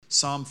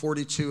Psalm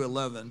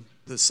 42:11.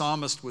 The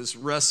psalmist was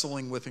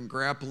wrestling with and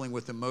grappling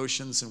with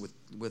emotions and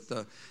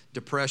with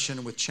depression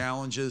and with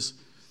challenges.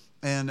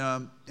 And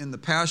in the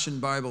Passion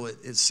Bible,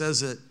 it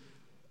says it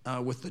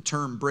with the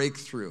term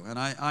breakthrough. And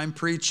I'm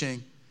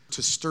preaching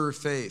to stir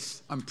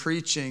faith. I'm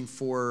preaching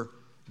for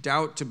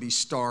doubt to be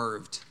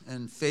starved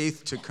and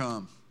faith to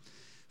come,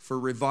 for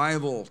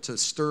revival to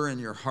stir in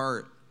your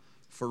heart,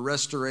 for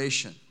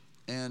restoration.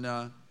 And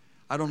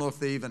I don't know if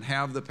they even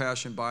have the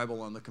Passion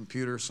Bible on the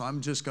computer, so I'm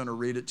just going to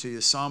read it to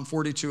you. Psalm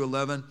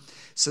 42:11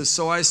 says,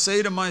 "So I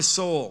say to my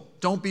soul,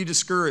 don't be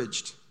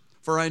discouraged,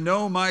 for I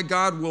know my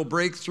God will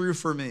break through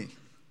for me.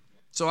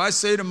 So I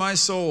say to my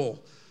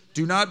soul,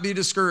 do not be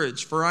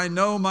discouraged, for I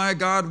know my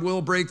God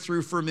will break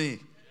through for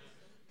me.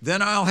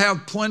 Then I'll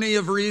have plenty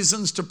of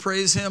reasons to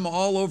praise him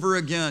all over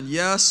again.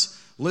 Yes,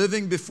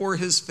 living before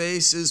his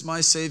face is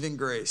my saving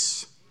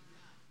grace."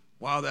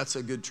 Wow, that's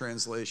a good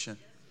translation.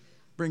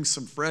 Brings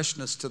some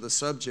freshness to the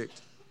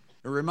subject.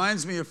 It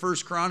reminds me of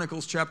 1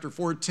 Chronicles chapter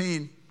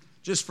 14,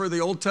 just for the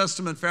Old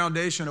Testament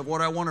foundation of what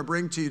I want to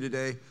bring to you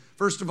today.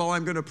 First of all,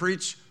 I'm going to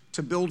preach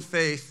to build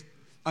faith.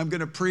 I'm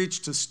going to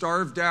preach to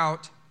starve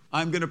doubt.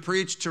 I'm going to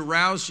preach to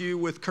rouse you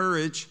with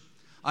courage.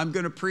 I'm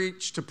going to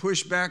preach to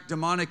push back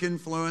demonic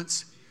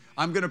influence.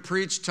 I'm going to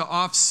preach to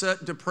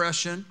offset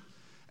depression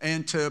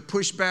and to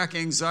push back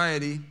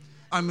anxiety.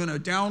 I'm going to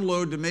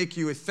download to make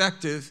you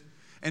effective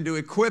and to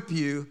equip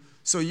you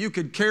so you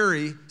could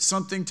carry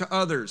something to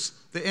others.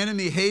 The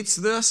enemy hates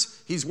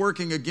this. He's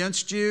working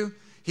against you.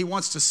 He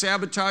wants to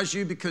sabotage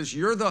you because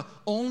you're the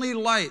only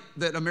light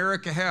that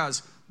America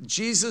has.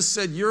 Jesus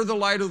said, you're the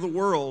light of the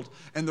world.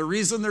 And the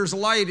reason there's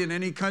light in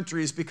any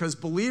country is because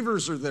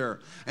believers are there.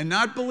 And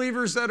not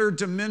believers that are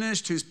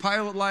diminished, whose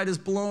pilot light is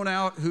blown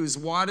out, whose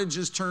wattage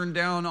is turned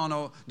down on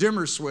a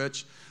dimmer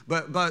switch,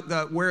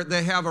 but where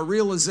they have a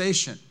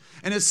realization.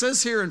 And it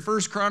says here in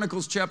 1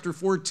 Chronicles chapter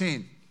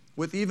 14,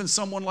 with even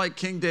someone like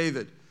King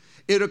David,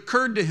 it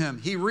occurred to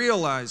him, he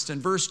realized in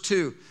verse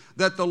 2,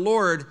 that the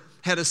Lord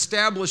had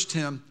established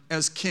him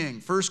as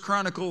king. 1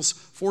 Chronicles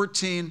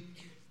 14,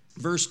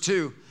 verse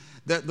 2,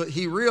 that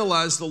he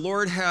realized the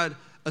Lord had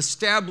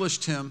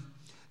established him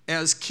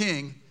as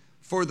king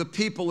for the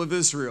people of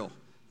Israel.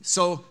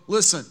 So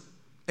listen,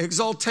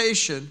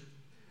 exaltation,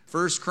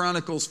 1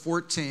 Chronicles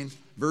 14,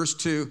 verse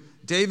 2,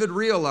 David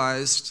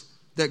realized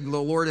that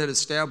the Lord had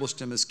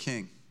established him as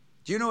king.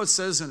 Do you know it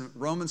says in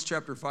Romans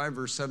chapter 5,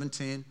 verse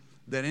 17,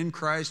 that in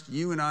Christ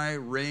you and I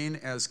reign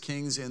as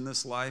kings in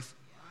this life?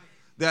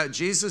 That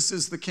Jesus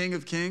is the King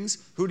of kings?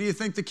 Who do you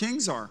think the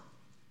kings are?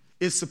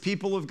 It's the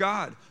people of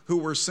God who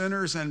were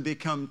sinners and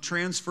become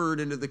transferred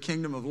into the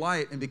kingdom of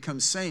light and become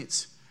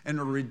saints and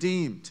are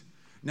redeemed.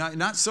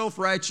 Not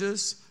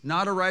self-righteous,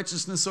 not a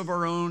righteousness of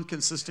our own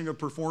consisting of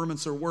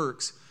performance or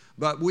works,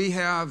 but we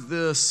have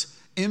this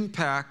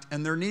impact,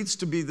 and there needs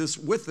to be this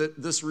with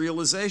it, this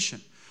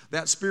realization.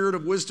 That spirit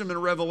of wisdom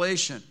and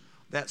revelation,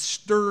 that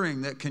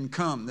stirring that can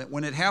come, that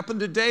when it happened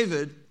to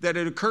David, that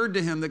it occurred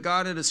to him that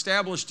God had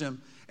established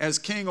him as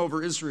king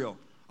over Israel.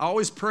 I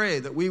always pray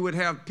that we would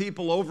have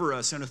people over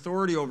us and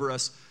authority over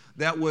us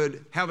that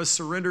would have a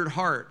surrendered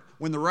heart.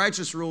 When the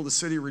righteous rule, the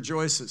city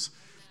rejoices.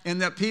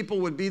 And that people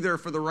would be there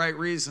for the right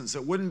reasons.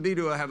 It wouldn't be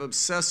to have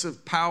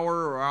obsessive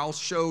power or I'll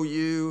show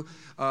you,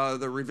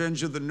 the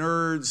revenge of the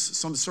nerds,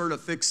 some sort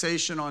of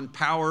fixation on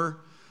power.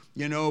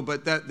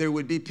 But that there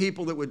would be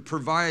people that would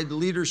provide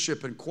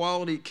leadership and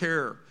quality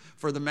care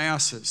for the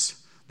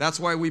masses. That's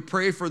why we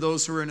pray for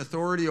those who are in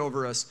authority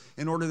over us,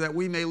 in order that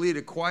we may lead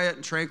a quiet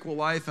and tranquil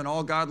life in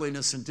all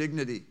godliness and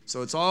dignity.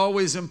 So it's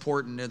always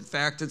important. In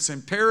fact, it's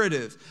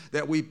imperative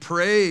that we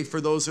pray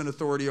for those in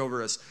authority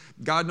over us.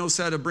 God knows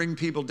how to bring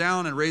people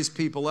down and raise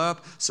people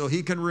up so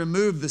he can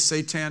remove the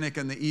satanic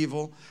and the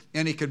evil,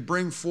 and he could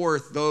bring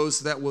forth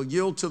those that will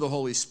yield to the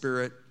Holy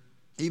Spirit.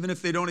 Even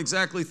if they don't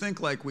exactly think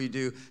like we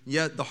do,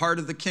 yet the heart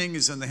of the king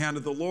is in the hand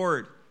of the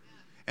Lord.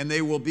 And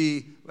they will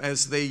be,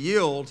 as they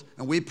yield,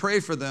 and we pray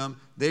for them,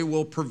 they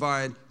will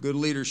provide good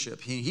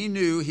leadership. He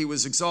knew he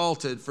was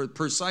exalted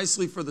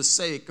precisely for the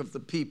sake of the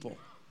people.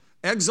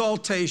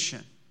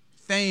 Exaltation,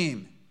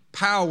 fame,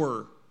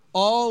 power,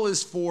 all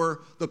is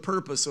for the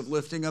purpose of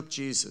lifting up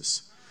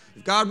Jesus.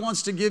 If God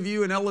wants to give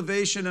you an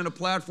elevation and a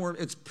platform,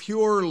 it's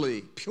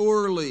purely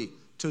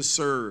to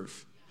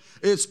serve.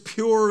 It's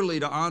purely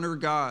to honor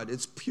God.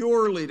 It's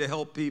purely to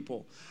help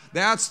people.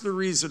 That's the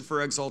reason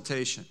for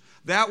exaltation.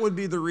 That would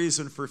be the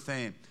reason for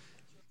fame.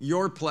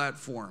 Your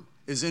platform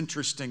is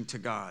interesting to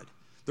God.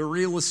 The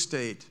real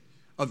estate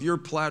of your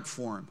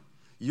platform,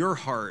 your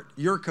heart,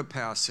 your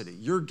capacity,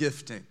 your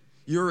gifting,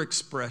 your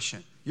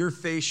expression, your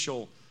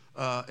facial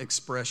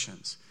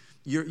expressions,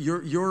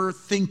 your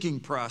thinking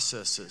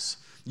processes,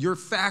 your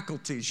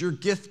faculties, your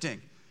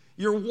gifting.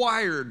 You're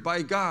wired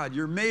by God.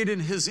 You're made in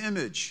his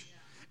image.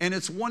 And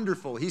it's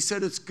wonderful. He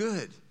said it's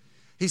good.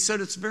 He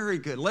said it's very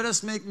good. Let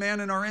us make man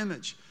in our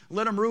image.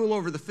 Let him rule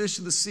over the fish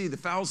of the sea, the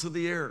fowls of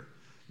the air.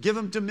 Give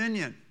him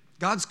dominion.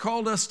 God's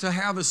called us to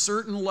have a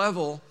certain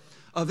level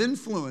of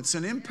influence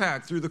and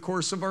impact through the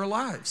course of our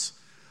lives.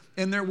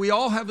 And there, we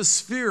all have a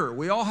sphere.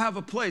 We all have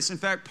a place. In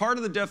fact, part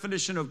of the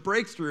definition of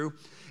breakthrough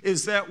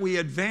is that we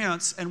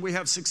advance and we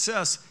have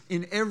success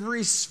in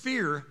every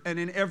sphere and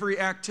in every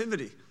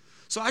activity.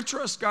 So I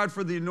trust God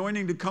for the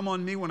anointing to come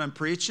on me when I'm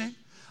preaching.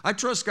 I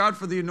trust God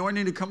for the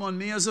anointing to come on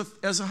me as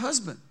a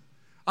husband.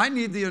 I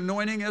need the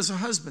anointing as a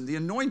husband, the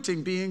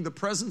anointing being the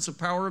presence of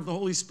power of the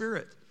Holy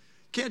Spirit.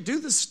 Can't do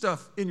this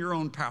stuff in your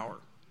own power.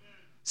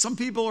 Some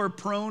people are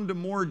prone to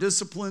more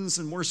disciplines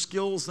and more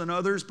skills than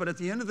others, but at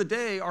the end of the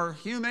day, our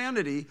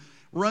humanity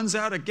runs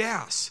out of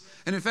gas.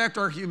 And in fact,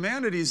 our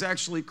humanity is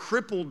actually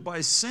crippled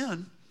by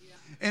sin,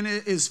 and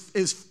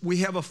we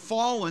have a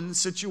fallen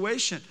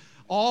situation.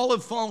 All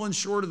have fallen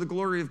short of the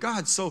glory of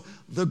God. So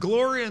the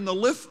glory and the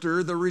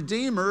lifter, the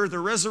redeemer, the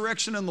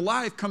resurrection and the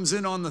life comes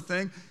in on the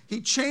thing. He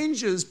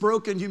changes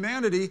broken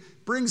humanity,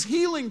 brings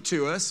healing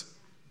to us,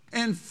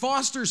 and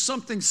fosters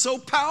something so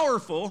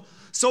powerful,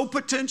 so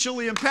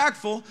potentially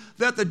impactful,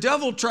 that the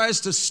devil tries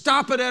to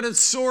stop it at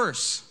its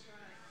source.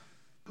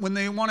 When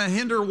they want to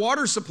hinder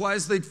water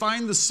supplies, they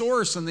find the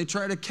source and they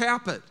try to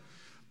cap it.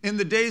 In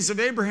the days of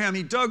Abraham,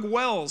 he dug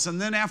wells, and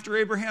then after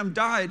Abraham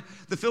died,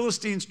 the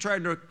Philistines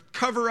tried to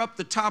cover up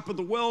the top of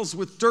the wells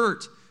with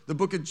dirt. The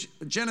book of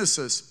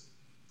Genesis.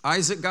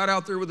 Isaac got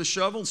out there with a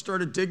shovel and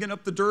started digging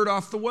up the dirt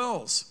off the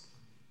wells.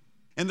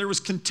 And there was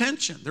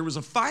contention. There was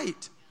a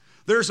fight.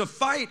 There's a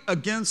fight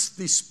against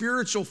the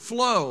spiritual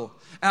flow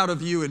out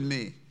of you and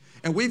me.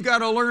 And we've got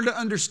to learn to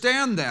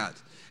understand that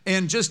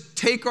and just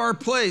take our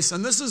place.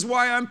 And this is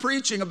why I'm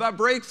preaching about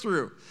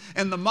breakthrough.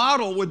 And the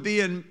model would be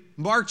in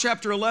Mark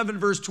chapter 11,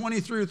 verse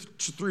 20 through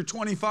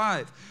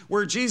 25,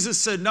 where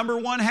Jesus said, number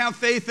one, have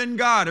faith in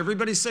God.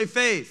 Everybody say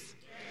faith.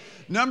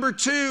 Number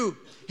two,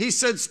 he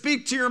said,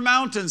 speak to your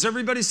mountains.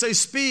 Everybody say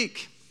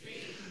speak.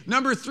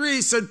 Number three,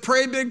 he said,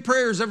 pray big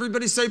prayers.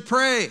 Everybody say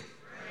pray.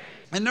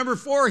 And number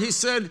four, he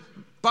said,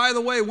 by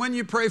the way, when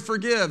you pray,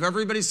 forgive.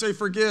 Everybody say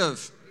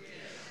forgive.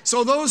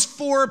 So those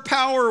four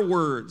power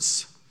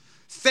words,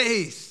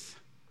 faith,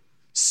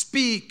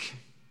 speak,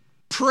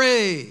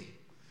 pray,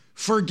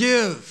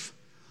 forgive,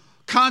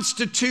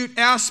 constitute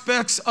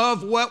aspects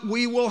of what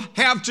we will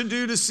have to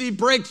do to see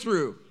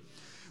breakthrough.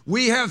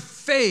 We have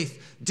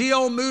faith.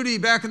 D.L. Moody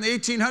back in the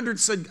 1800s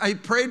said, I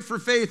prayed for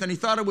faith and he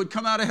thought it would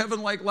come out of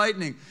heaven like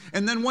lightning.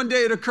 And then one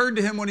day it occurred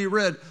to him when he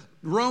read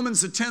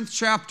Romans, the 10th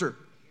chapter,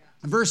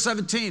 verse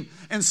 17.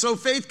 And so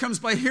faith comes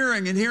by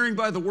hearing, and hearing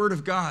by the word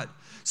of God.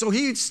 So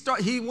he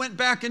went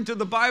back into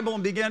the Bible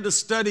and began to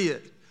study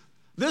it.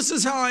 This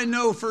is how I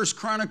know 1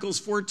 Chronicles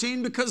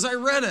 14, because I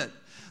read it.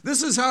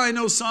 This is how I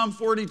know Psalm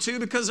 42,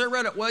 because I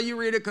read it. Well, you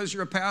read it because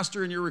you're a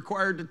pastor and you're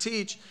required to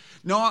teach.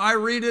 No, I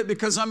read it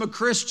because I'm a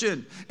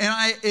Christian,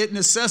 and it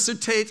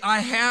necessitates, I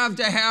have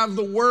to have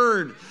the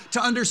Word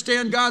to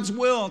understand God's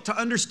will, to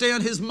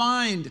understand His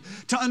mind,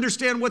 to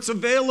understand what's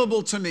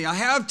available to me. I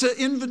have to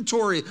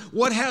inventory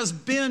what has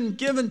been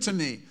given to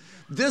me.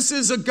 This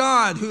is a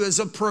God who is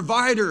a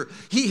provider.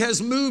 He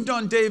has moved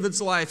on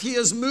David's life. He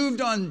has moved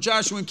on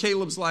Joshua and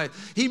Caleb's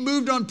life. He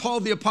moved on Paul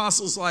the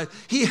Apostle's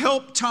life. He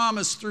helped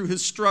Thomas through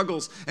his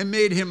struggles and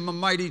made him a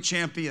mighty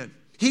champion.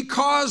 He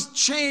caused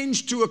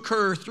change to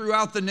occur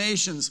throughout the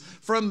nations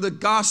from the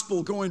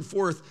gospel going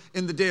forth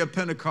in the day of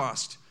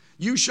Pentecost.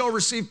 You shall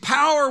receive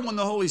power when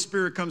the Holy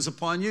Spirit comes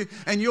upon you,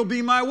 and you'll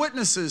be my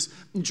witnesses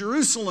in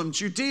Jerusalem,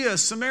 Judea,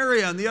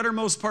 Samaria, and the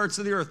uttermost parts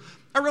of the earth.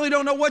 I really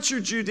don't know what your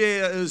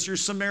Judea is, your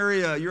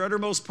Samaria, your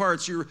uttermost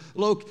parts, you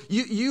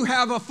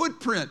have a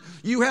footprint.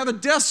 You have a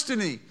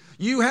destiny.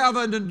 You have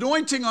an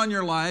anointing on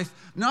your life,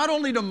 not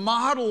only to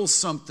model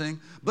something,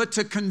 but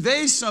to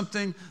convey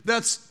something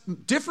that's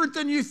different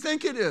than you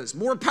think it is,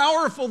 more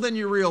powerful than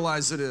you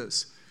realize it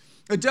is.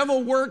 The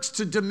devil works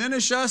to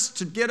diminish us,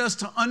 to get us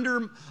to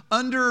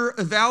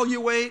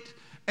under-evaluate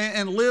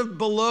and live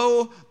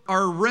below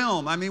our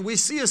realm. I mean, we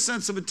see a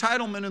sense of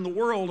entitlement in the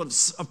world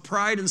of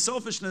pride and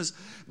selfishness,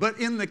 but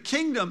in the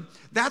kingdom,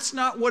 that's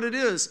not what it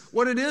is.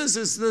 What it is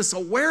this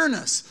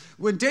awareness.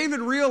 When David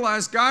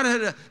realized God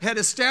had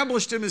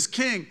established him as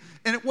king,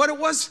 and it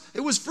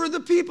was for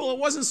the people. It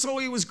wasn't so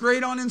he was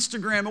great on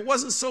Instagram. It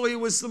wasn't so he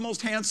was the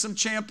most handsome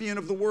champion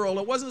of the world.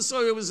 It wasn't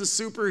so he was a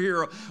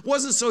superhero. It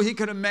wasn't so he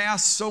could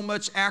amass so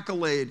much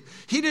accolade.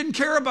 He didn't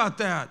care about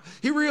that.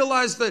 He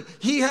realized that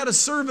he had a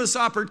service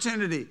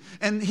opportunity,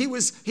 and he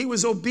was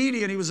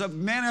obedient. He was a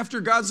man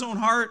after God's own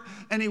heart,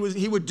 and he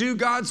would do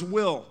God's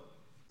will.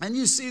 And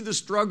you see the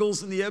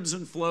struggles and the ebbs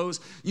and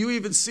flows. You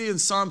even see in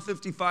Psalm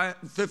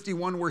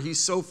 51 where he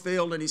so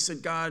failed, and he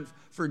said, God,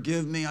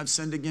 forgive me, I've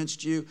sinned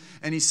against you.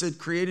 And he said,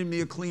 create in me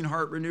a clean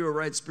heart, renew a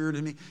right spirit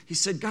in me. He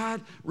said,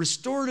 God,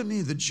 restore to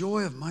me the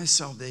joy of my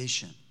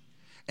salvation,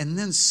 and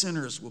then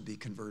sinners will be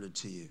converted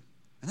to you.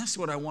 And that's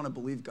what I want to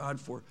believe God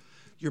for.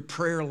 Your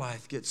prayer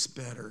life gets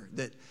better.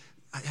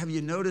 Have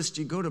you noticed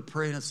you go to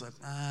pray and it's like,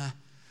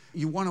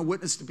 you want a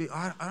witness to be,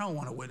 I don't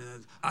want to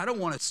witness. I don't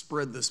want to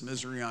spread this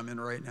misery I'm in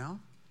right now.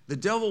 The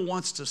devil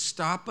wants to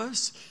stop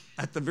us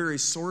at the very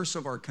source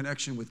of our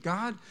connection with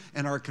God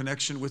and our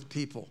connection with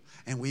people.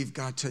 And we've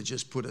got to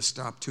just put a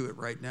stop to it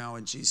right now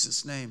in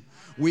Jesus' name.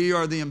 We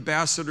are the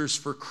ambassadors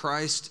for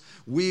Christ.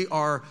 We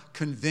are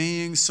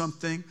conveying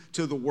something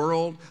to the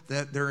world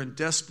that they're in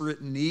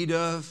desperate need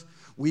of.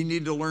 We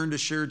need to learn to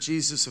share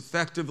Jesus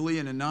effectively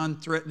in a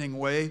non-threatening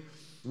way.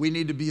 We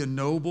need to be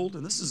ennobled,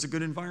 and this is a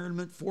good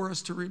environment for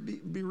us to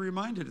be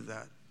reminded of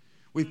that.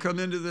 We've come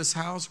into this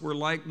house, we're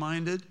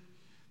like-minded.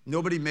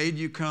 Nobody made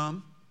you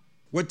come.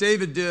 What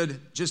David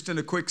did, just in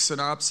a quick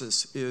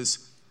synopsis,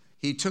 is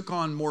he took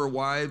on more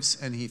wives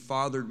and he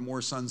fathered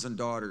more sons and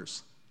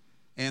daughters.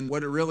 And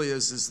what it really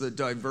is the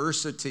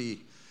diversity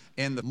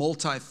and the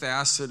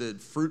multifaceted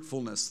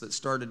fruitfulness that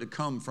started to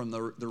come from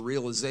the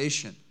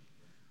realization,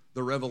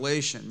 the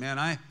revelation. Man,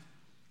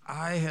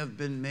 I have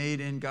been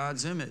made in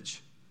God's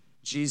image.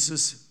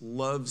 Jesus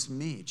loves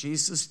me.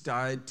 Jesus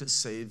died to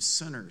save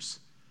sinners.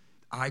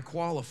 I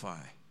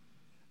qualify.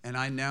 And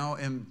I now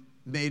am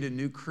made a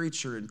new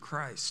creature in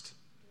Christ.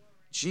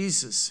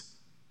 Jesus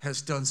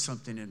has done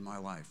something in my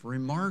life.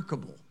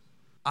 Remarkable.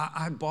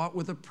 I bought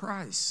with a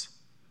price.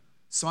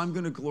 So I'm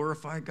going to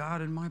glorify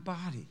God in my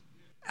body.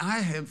 I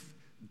have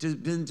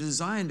been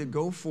designed to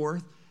go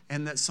forth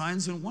and that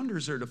signs and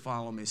wonders are to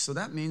follow me. So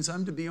that means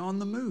I'm to be on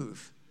the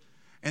move.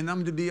 And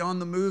I'm to be on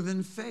the move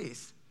in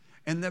faith.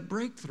 And that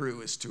breakthrough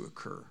is to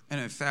occur.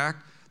 And in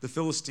fact, the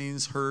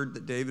Philistines heard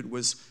that David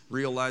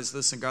realized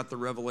this and got the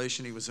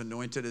revelation he was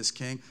anointed as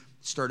king,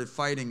 started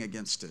fighting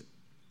against it.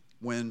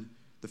 When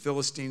the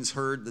Philistines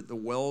heard that the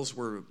wells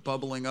were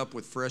bubbling up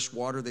with fresh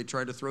water, they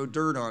tried to throw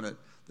dirt on it.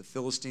 The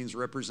Philistines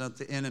represent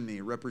the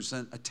enemy,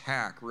 represent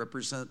attack,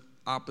 represent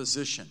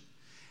opposition,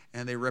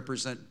 and they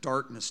represent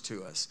darkness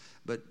to us.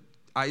 But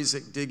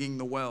Isaac digging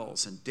the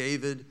wells and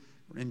David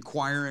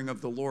inquiring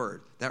of the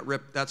Lord,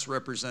 that's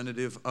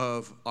representative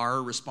of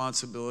our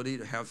responsibility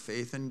to have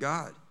faith in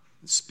God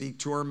and speak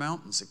to our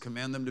mountains and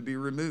command them to be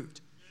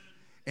removed.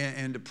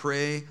 And to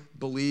pray,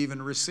 believe,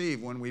 and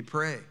receive when we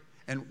pray.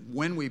 And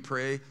when we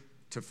pray,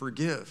 to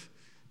forgive.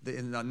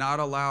 And not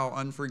allow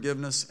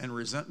unforgiveness and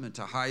resentment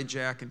to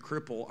hijack and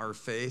cripple our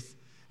faith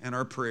and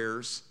our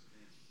prayers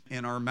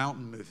and our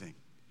mountain moving.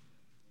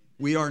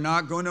 We are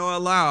not going to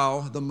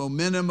allow the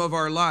momentum of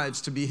our lives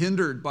to be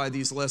hindered by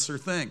these lesser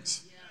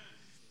things.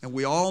 And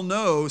we all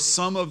know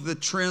some of the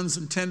trends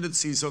and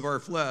tendencies of our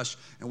flesh,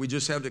 and we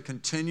just have to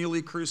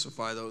continually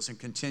crucify those and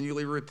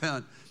continually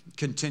repent,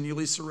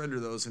 continually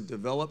surrender those and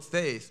develop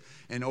faith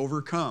and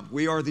overcome.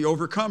 We are the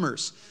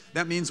overcomers.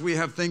 That means we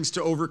have things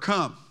to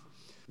overcome.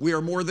 We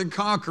are more than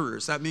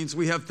conquerors. That means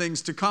we have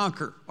things to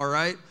conquer, all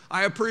right?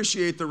 I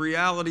appreciate the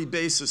reality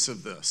basis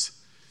of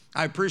this.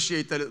 I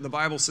appreciate that the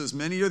Bible says,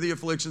 many are the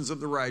afflictions of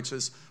the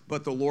righteous,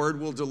 but the Lord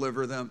will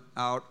deliver them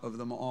out of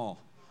them all.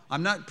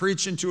 I'm not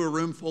preaching to a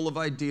room full of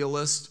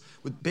idealists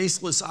with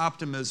baseless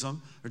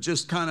optimism or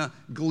just kind of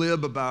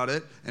glib about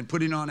it and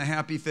putting on a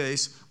happy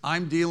face.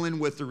 I'm dealing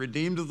with the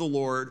redeemed of the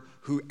Lord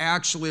who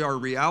actually are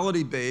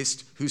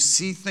reality-based, who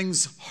see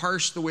things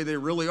harsh the way they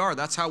really are.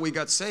 That's how we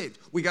got saved.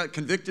 We got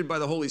convicted by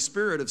the Holy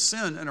Spirit of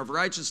sin and of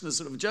righteousness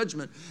and of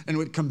judgment, and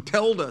it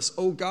compelled us,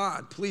 oh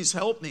God, please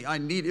help me.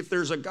 If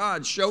there's a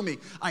God, show me.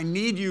 I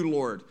need you,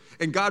 Lord.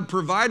 And God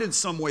provided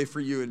some way for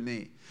you and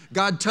me.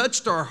 God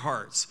touched our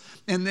hearts,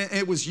 and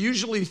it was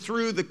usually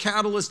through the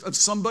catalyst of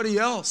somebody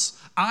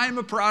else. I'm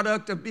a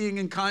product of being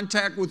in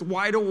contact with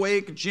wide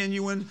awake,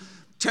 genuine,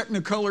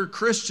 technicolor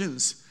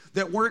Christians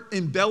that weren't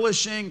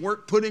embellishing,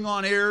 weren't putting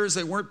on airs,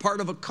 they weren't part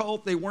of a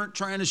cult, they weren't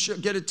trying to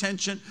get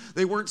attention,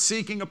 they weren't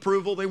seeking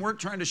approval, they weren't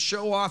trying to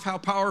show off how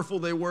powerful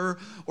they were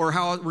or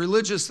how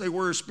religious they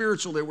were or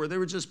spiritual they were. They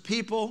were just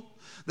people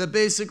that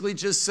basically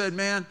just said,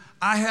 man,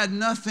 I had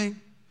nothing,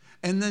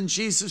 and then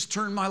Jesus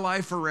turned my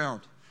life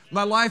around.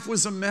 My life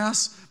was a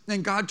mess,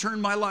 and God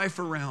turned my life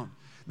around.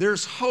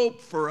 There's hope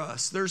for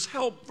us. There's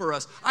help for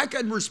us. I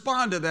can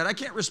respond to that. I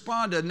can't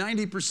respond to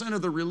 90%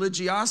 of the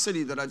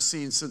religiosity that I've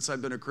seen since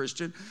I've been a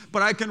Christian,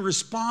 but I can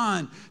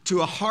respond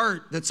to a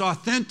heart that's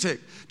authentic,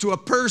 to a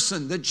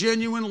person that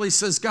genuinely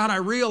says, God, I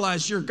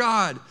realize you're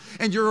God,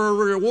 and you're a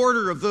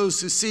rewarder of those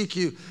who seek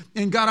you.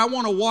 And God, I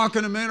want to walk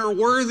in a manner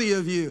worthy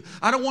of you.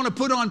 I don't want to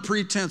put on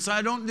pretense.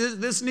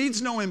 This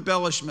needs no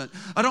embellishment.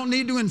 I don't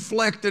need to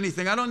inflect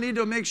anything. I don't need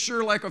to make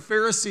sure like a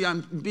Pharisee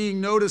I'm being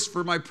noticed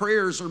for my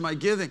prayers or my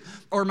giving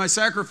or my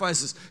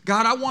sacrifices.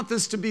 God, I want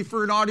this to be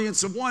for an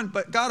audience of one,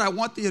 but God, I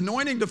want the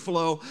anointing to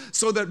flow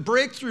so that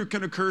breakthrough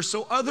can occur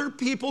so other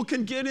people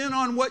can get in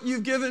on what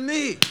you've given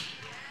me.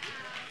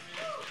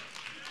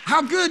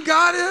 How good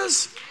God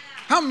is,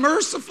 how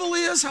merciful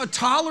He is, how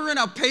tolerant,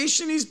 how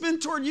patient He's been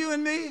toward you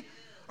and me.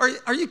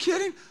 Are you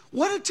kidding?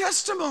 What a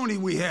testimony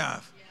we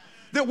have.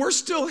 That we're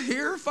still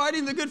here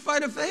fighting the good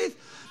fight of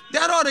faith.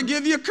 That ought to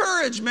give you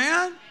courage,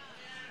 man.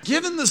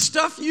 Given the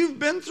stuff you've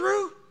been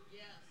through.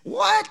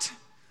 What?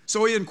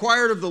 So he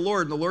inquired of the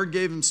Lord, and the Lord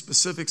gave him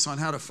specifics on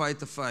how to fight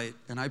the fight.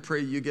 And I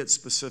pray you get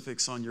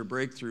specifics on your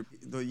breakthrough.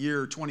 The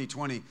year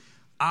 2020,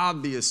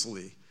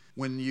 obviously,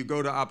 when you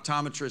go to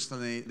optometrists,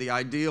 and the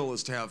ideal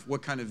is to have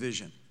what kind of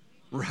vision?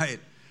 Right.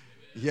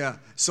 Yeah,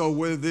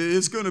 so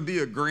it's going to be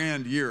a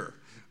grand year.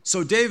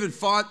 So David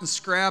fought and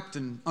scrapped,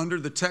 and under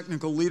the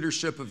technical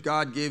leadership of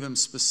God gave him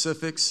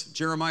specifics.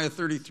 Jeremiah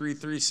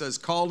 33:3 says,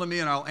 "Call to me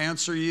and I'll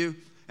answer you,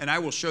 and I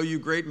will show you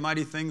great and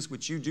mighty things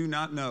which you do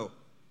not know."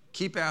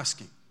 Keep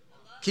asking,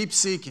 keep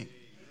seeking,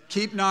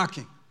 keep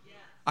knocking.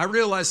 I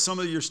realize some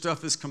of your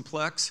stuff is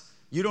complex.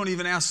 You don't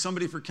even ask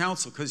somebody for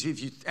counsel, because if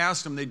you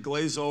asked them, they'd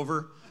glaze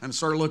over and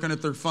start looking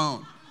at their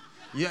phone.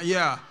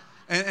 Yeah.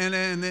 And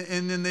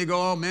then they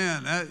go, "Oh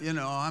man,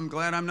 I'm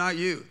glad I'm not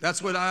you."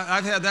 That's what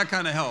I've had that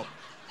kind of help.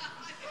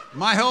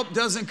 My help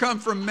doesn't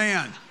come from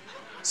man.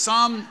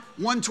 Psalm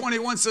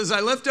 121 says, "I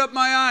lift up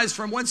my eyes,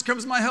 from whence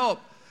comes my help?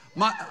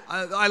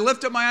 I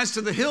lift up my eyes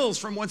to the hills,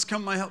 from whence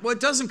come my help." Well, it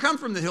doesn't come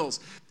from the hills.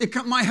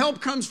 My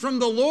help comes from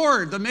the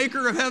Lord, the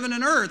maker of heaven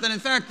and earth. And in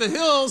fact, the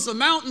hills, the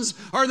mountains,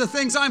 are the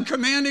things I'm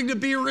commanding to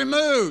be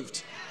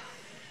removed.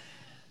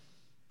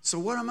 So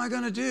what am I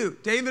going to do?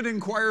 David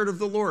inquired of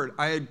the Lord.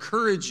 I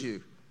encourage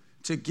you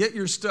to get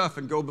your stuff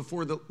and go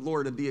before the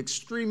Lord and be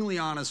extremely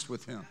honest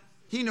with him.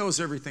 He knows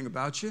everything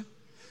about you.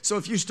 So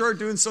if you start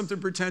doing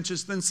something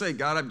pretentious, then say,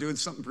 "God, I'm doing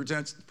something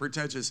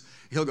pretentious."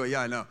 He'll go,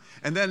 "Yeah, I know."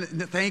 And then,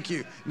 "Thank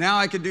you. Now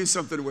I can do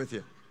something with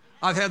you."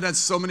 I've had that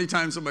so many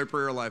times in my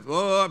prayer life.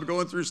 "Oh, I'm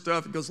going through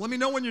stuff." He goes, "Let me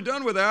know when you're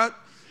done with that."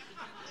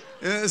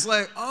 And it's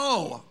like,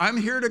 "Oh, I'm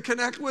here to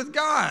connect with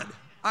God.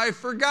 I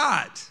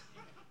forgot."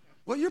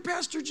 "Well, you're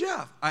Pastor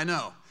Jeff." "I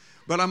know,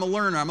 but I'm a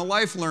learner. I'm a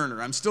life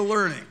learner. I'm still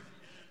learning.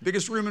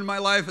 Biggest room in my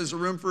life is a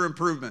room for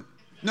improvement."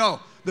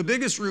 No, the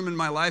biggest room in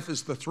my life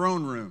is the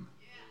throne room.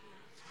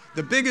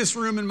 The biggest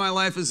room in my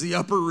life is the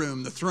upper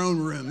room, the throne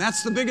room.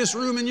 That's the biggest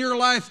room in your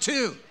life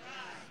too.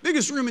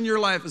 Biggest room in your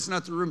life is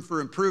not the room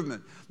for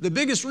improvement. The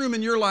biggest room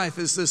in your life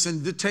is this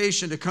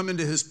invitation to come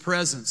into his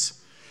presence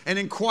and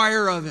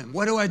inquire of him.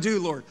 "What do I do,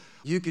 Lord?"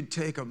 You could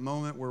take a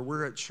moment where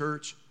we're at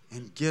church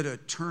and get a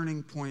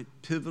turning point,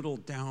 pivotal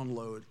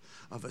download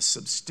of a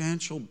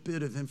substantial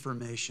bit of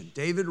information.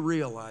 David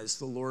realized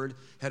the Lord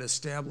had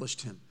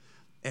established him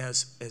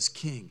as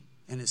king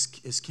and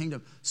his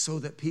kingdom so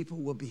that people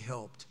will be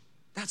helped.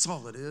 That's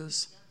all it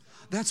is.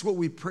 That's what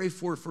we pray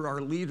for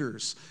our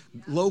leaders,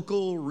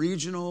 local,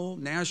 regional,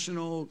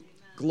 national,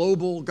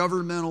 global,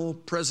 governmental,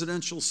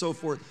 presidential, so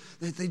forth.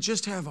 That they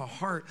just have a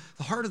heart.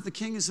 The heart of the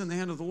king is in the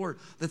hand of the Lord.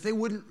 That they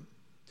wouldn't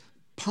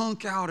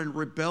punk out and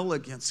rebel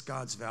against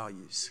God's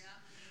values.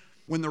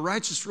 When the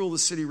righteous rule the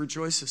city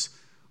rejoices.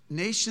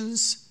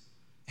 Nations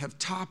have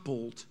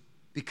toppled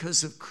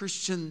because of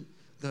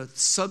the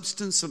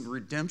substance of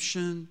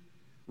redemption,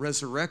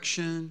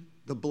 resurrection,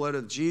 the blood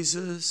of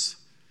Jesus,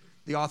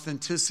 the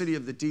authenticity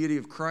of the deity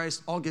of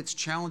Christ, all gets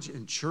challenged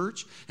in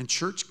church, and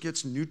church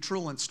gets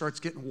neutral and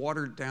starts getting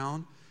watered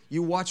down.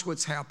 You watch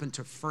what's happened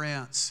to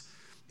France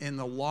and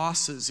the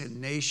losses in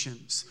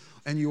nations.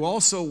 And you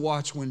also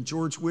watch when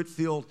George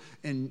Whitefield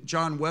and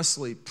John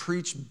Wesley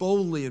preached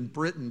boldly in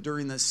Britain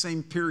during that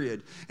same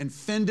period and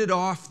fended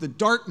off the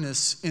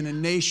darkness in a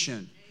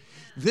nation.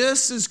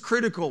 This is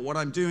critical, what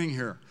I'm doing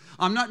here.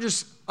 I'm not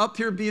just up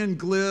here being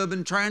glib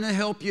and trying to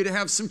help you to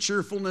have some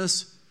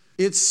cheerfulness.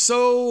 It's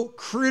so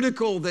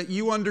critical that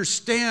you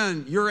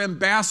understand your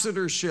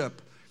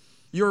ambassadorship,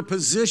 your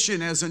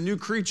position as a new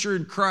creature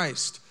in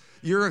Christ,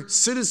 your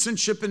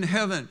citizenship in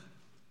heaven,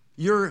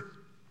 your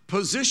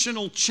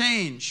positional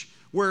change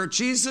where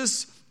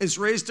Jesus is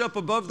raised up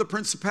above the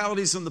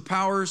principalities and the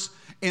powers,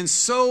 and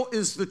so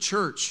is the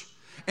church.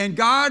 And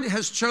God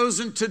has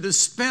chosen to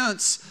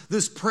dispense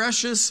this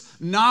precious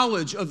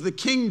knowledge of the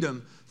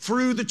kingdom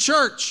through the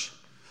church.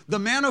 The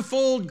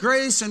manifold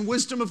grace and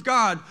wisdom of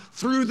God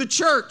through the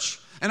church.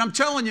 And I'm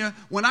telling you,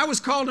 when I was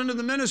called into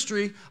the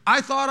ministry,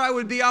 I thought I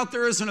would be out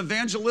there as an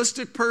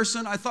evangelistic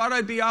person. I thought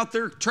I'd be out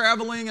there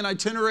traveling and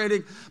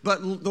itinerating.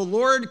 But the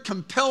Lord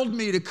compelled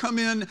me to come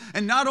in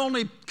and not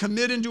only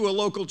commit into a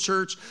local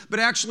church, but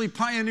actually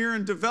pioneer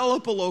and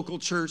develop a local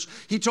church.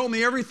 He told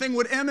me everything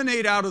would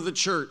emanate out of the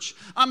church.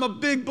 I'm a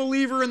big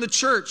believer in the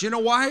church. You know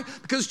why?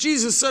 Because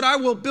Jesus said, "I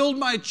will build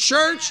my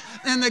church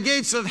and the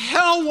gates of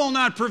hell will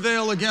not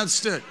prevail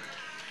against it."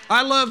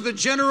 I love the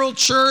general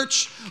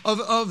church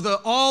of the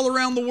all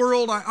around the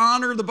world. I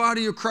honor the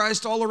body of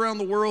Christ all around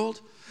the world.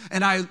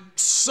 And I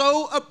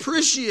so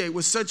appreciate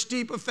with such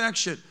deep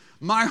affection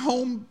my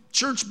home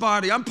church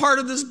body. I'm part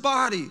of this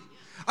body.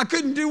 I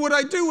couldn't do what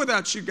I do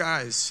without you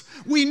guys.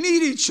 We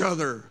need each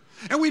other.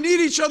 And we need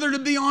each other to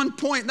be on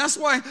point. And that's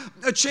why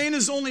a chain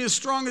is only as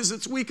strong as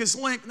its weakest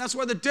link. And that's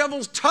why the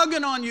devil's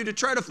tugging on you to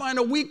try to find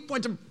a weak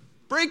point to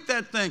break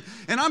that thing.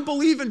 And I'm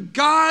believing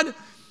God.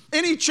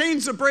 Any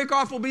chains that break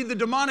off will be the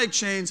demonic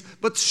chains,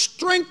 but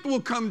strength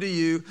will come to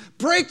you.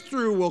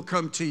 Breakthrough will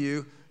come to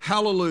you.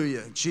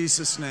 Hallelujah. In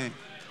Jesus' name.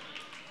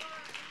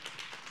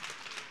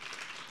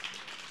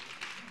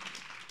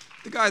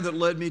 The guy that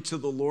led me to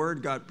the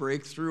Lord got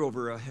breakthrough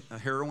over a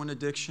heroin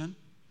addiction.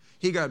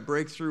 He got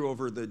breakthrough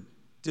over the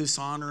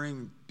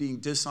being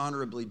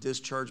dishonorably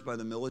discharged by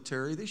the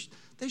military.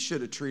 They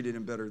should have treated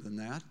him better than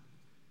that.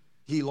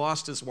 He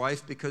lost his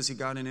wife because he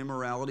got in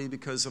immorality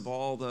because of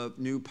all the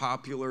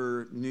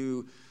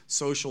new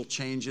social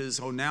changes.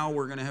 Oh, now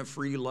we're going to have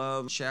free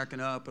love, shacking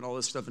up and all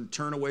this stuff, and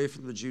turn away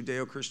from the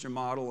Judeo-Christian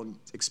model and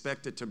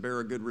expect it to bear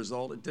a good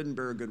result. It didn't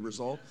bear a good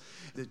result.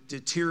 The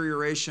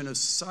deterioration of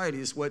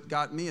society is what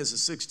got me as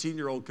a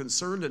 16-year-old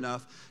concerned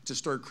enough to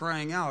start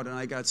crying out, and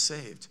I got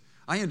saved.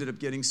 I ended up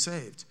getting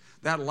saved.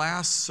 That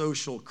last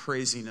social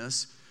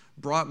craziness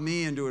brought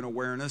me into an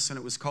awareness, and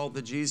it was called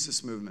the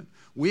Jesus movement.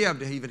 We have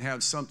to even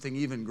have something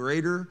even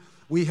greater.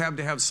 We have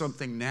to have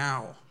something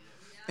now.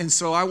 And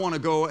so I want to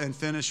go and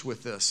finish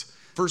with this.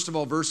 First of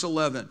all, verse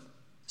 11.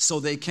 So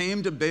they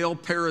came to Baal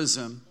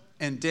Perazim,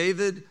 and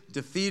David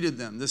defeated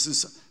them. This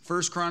is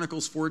 1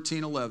 Chronicles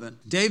 14:11.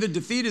 David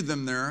defeated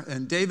them there,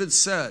 and David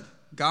said,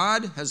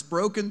 God has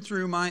broken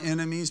through my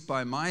enemies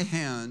by my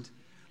hand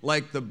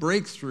like the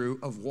breakthrough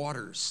of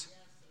waters.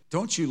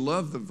 Don't you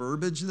love the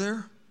verbiage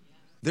there?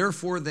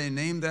 Therefore, they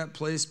named that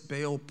place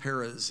Baal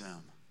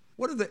Perazim.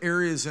 What are the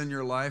areas in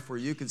your life where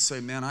you could say,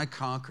 man, I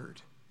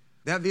conquered?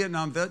 That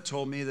Vietnam vet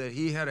told me that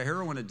he had a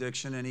heroin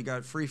addiction and he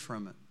got free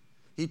from it.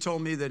 He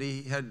told me that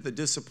he had the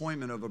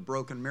disappointment of a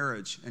broken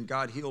marriage and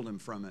God healed him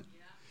from it.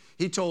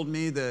 He told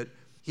me that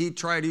he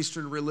tried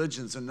Eastern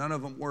religions and none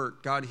of them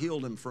worked. God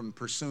healed him from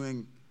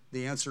pursuing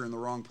the answer in the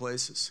wrong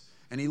places.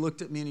 And he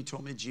looked at me and he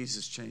told me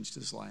Jesus changed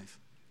his life.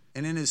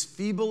 And in his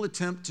feeble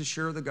attempt to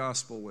share the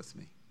gospel with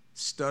me,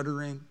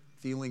 stuttering,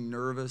 feeling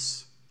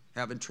nervous,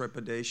 having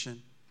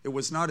trepidation, it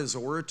was not his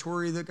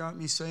oratory that got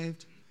me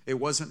saved. It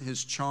wasn't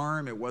his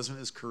charm. It wasn't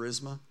his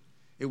charisma.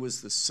 It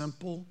was the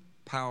simple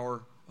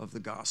power of the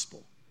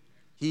gospel.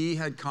 He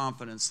had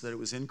confidence that it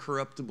was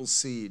incorruptible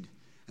seed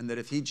and that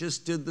if he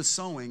just did the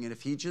sowing and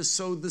if he just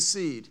sowed the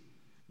seed,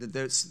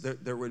 that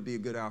there would be a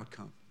good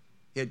outcome.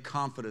 He had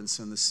confidence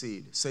in the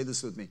seed. Say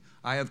this with me.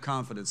 I have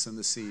confidence in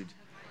the seed.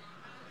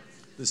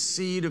 The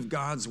seed of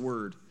God's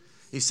word.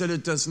 He said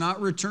it does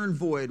not return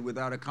void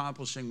without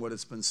accomplishing what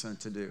it's been sent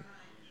to do.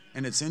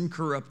 And it's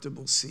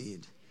incorruptible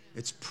seed.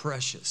 It's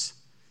precious.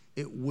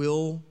 It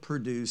will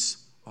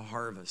produce a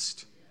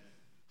harvest.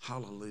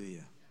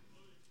 Hallelujah.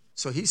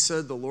 So he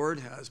said the Lord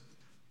has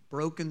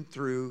broken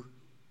through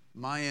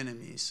my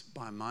enemies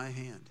by my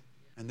hand.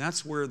 And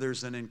that's where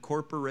there's an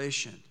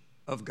incorporation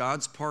of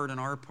God's part and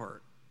our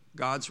part.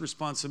 God's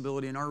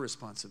responsibility and our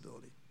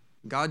responsibility.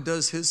 God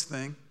does his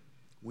thing.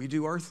 We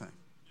do our thing.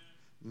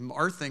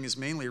 Our thing is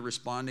mainly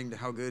responding to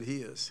how good he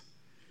is.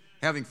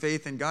 Having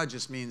faith in God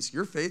just means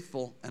you're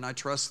faithful and I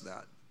trust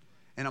that.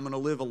 And I'm going to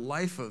live a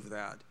life of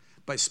that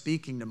by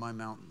speaking to my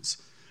mountains.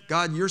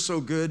 God, you're so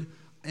good.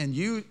 And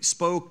you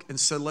spoke and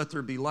said, let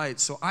there be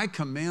light. So I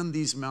command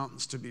these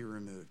mountains to be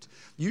removed.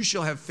 You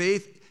shall have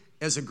faith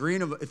as a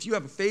grain of, if you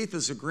have faith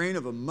as a grain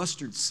of a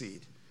mustard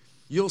seed,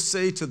 you'll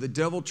say to the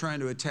devil trying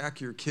to attack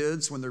your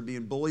kids when they're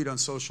being bullied on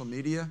social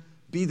media,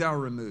 be thou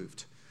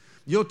removed.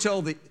 You'll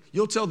tell the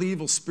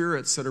evil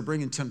spirits that are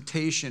bringing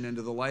temptation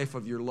into the life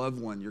of your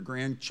loved one, your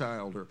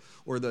grandchild,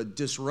 or the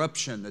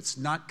disruption that's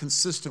not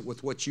consistent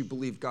with what you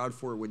believed God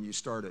for when you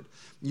started.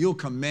 You'll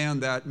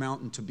command that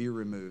mountain to be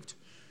removed.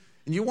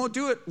 And you won't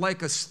do it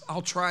like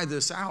I'll try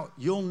this out.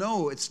 You'll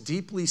know it's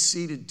deeply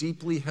seated,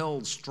 deeply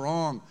held,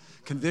 strong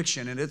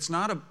conviction. And it's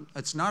not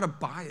a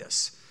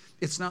bias.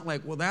 It's not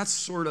like, well, that's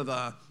sort of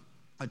a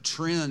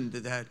trend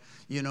that,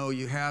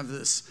 you have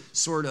this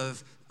sort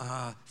of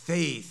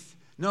faith.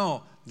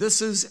 No,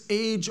 this is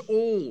age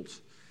old.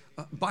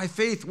 By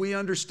faith, we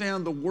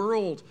understand the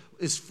world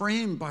is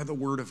framed by the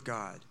word of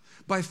God.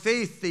 By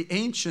faith, the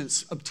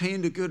ancients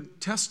obtained a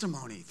good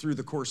testimony through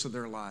the course of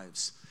their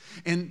lives.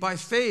 And by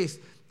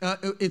faith,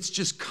 it's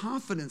just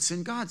confidence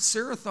in God.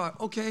 Sarah thought,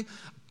 okay,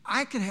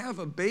 I could have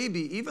a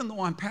baby even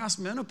though I'm past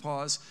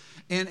menopause,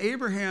 and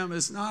Abraham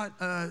is not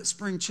a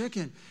spring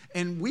chicken,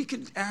 and we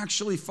could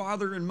actually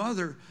father and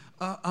mother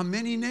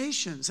many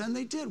nations. And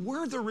they did.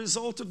 We're the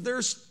result of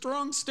their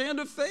strong stand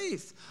of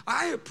faith.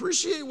 I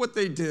appreciate what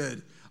they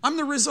did. I'm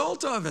the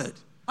result of it.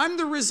 I'm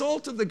the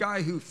result of the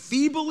guy who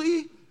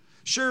feebly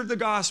shared the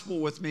gospel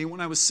with me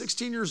when I was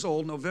 16 years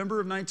old, November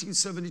of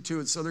 1972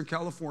 in Southern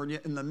California,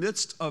 in the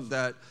midst of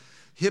that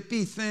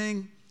hippie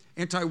thing,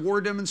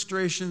 anti-war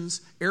demonstrations,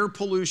 air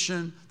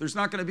pollution. There's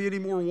not going to be any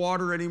more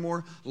water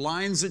anymore.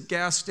 Lines at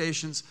gas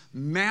stations,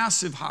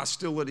 massive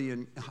hostility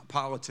in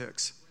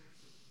politics.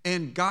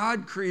 And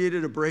God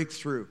created a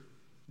breakthrough.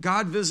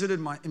 God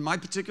visited in my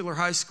particular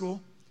high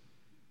school,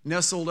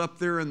 nestled up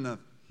there in the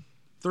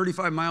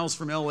 35 miles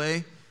from LA.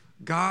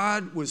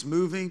 God was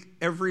moving.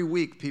 Every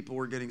week people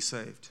were getting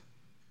saved.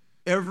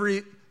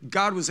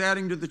 God was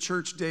adding to the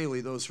church daily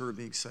those who were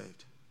being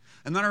saved.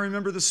 And then I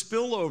remember the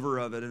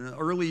spillover of it in the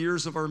early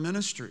years of our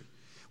ministry.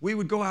 We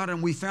would go out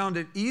and we found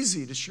it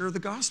easy to share the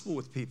gospel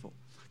with people,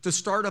 to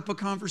start up a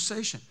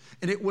conversation.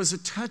 And it was a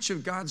touch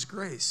of God's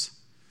grace.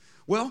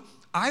 Well,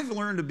 I've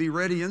learned to be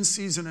ready in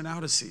season and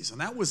out of season.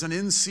 That was an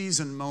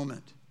in-season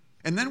moment.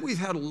 And then we've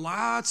had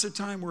lots of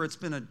time where it's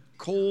been a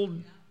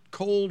cold,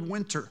 cold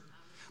winter.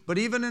 But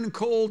even in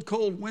cold,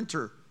 cold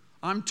winter,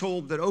 I'm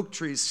told that oak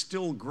trees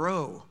still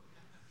grow.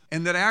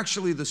 And that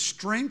actually the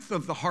strength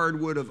of the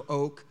hardwood of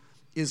oak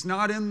is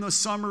not in the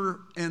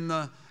summer and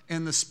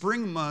the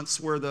spring months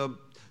where the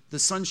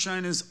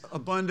sunshine is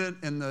abundant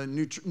and the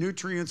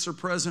nutrients are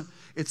present.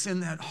 It's in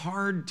that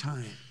hard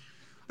time.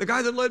 The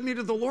guy that led me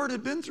to the Lord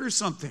had been through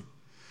something.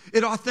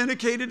 It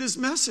authenticated his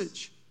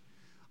message.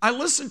 I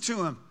listened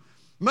to him.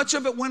 Much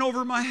of it went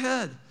over my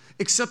head,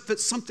 except that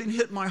something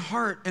hit my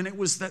heart, and it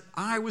was that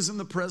I was in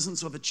the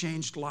presence of a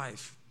changed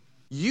life.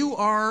 You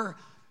are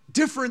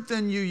different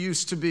than you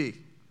used to be.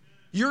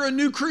 You're a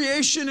new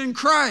creation in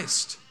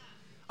Christ.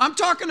 I'm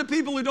talking to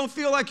people who don't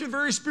feel like you're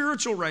very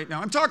spiritual right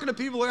now. I'm talking to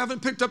people who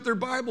haven't picked up their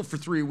Bible for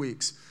 3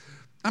 weeks.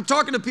 I'm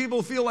talking to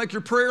people who feel like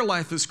your prayer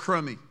life is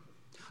crummy.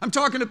 I'm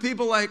talking to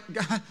people like,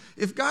 God,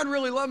 if God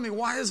really loved me,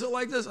 why is it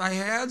like this? I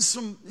had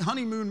some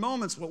honeymoon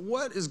moments, but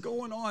what is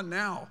going on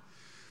now?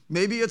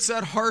 Maybe it's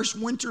that harsh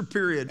winter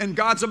period, and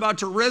God's about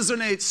to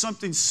resonate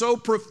something so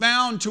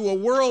profound to a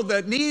world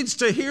that needs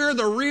to hear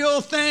the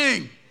real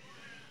thing.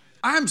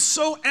 I'm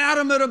so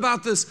adamant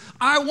about this.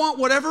 I want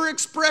whatever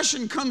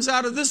expression comes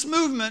out of this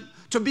movement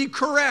to be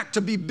correct,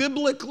 to be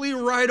biblically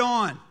right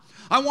on.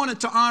 I want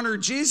it to honor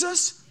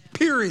Jesus,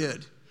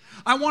 period.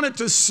 I want it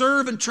to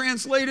serve and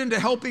translate into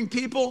helping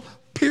people,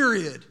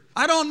 period.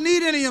 I don't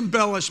need any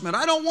embellishment.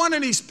 I don't want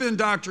any spin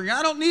doctrine.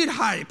 I don't need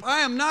hype. I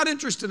am not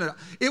interested in it.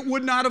 It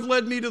would not have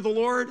led me to the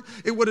Lord.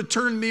 It would have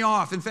turned me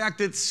off. In fact,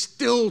 it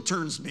still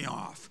turns me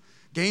off.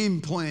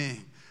 Game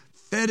playing,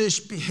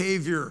 fetish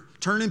behavior,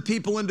 turning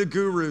people into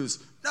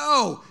gurus.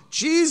 No,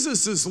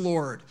 Jesus is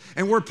Lord,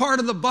 and we're part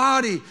of the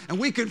body, and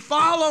we can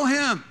follow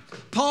him.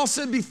 Paul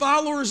said, be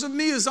followers of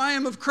me as I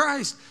am of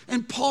Christ.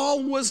 And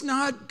Paul was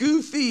not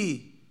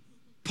goofy.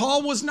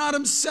 Paul was not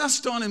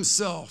obsessed on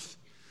himself.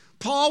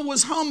 Paul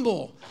was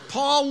humble.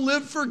 Paul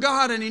lived for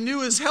God, and he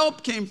knew his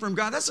help came from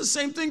God. That's the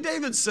same thing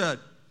David said.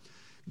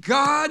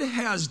 God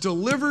has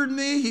delivered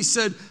me. He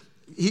said,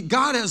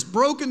 God has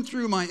broken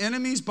through my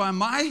enemies by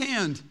my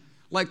hand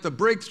like the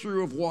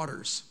breakthrough of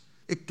waters.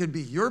 It could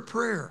be your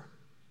prayer.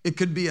 It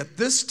could be at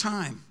this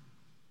time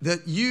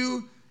that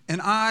you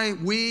and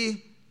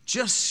we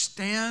just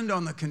stand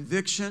on the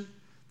conviction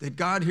that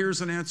God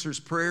hears and answers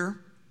prayer,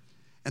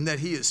 and that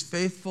he is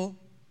faithful,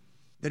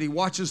 that he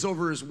watches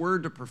over his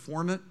word to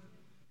perform it,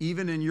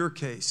 even in your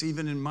case,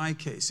 even in my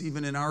case,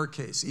 even in our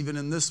case, even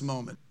in this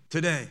moment.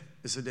 Today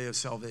is a day of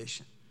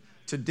salvation.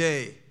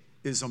 Today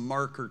is a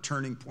marker,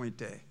 turning point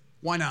day.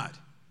 Why not?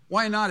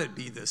 Why not it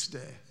be this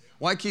day?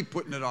 Why keep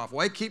putting it off?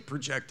 Why keep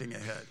projecting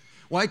ahead?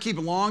 Why keep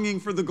longing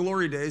for the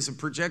glory days and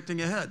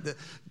projecting ahead?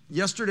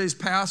 Yesterday's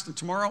past and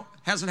tomorrow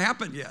hasn't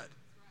happened yet.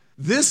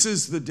 This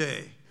is the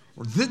day,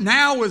 or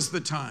now is the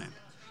time.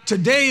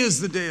 Today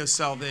is the day of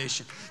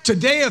salvation.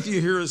 Today, if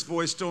you hear his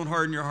voice, don't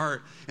harden your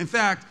heart. In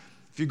fact,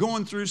 if you're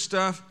going through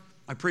stuff,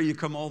 I pray you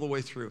come all the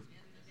way through.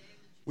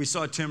 We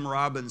saw Tim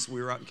Robbins.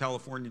 We were out in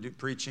California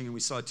preaching, and we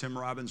saw Tim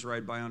Robbins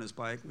ride by on his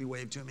bike. We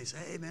waved to him. He said,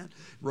 hey, man.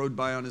 Rode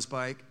by on his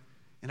bike.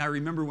 And I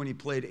remember when he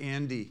played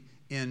Andy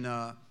in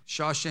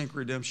Shawshank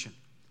Redemption.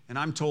 And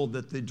I'm told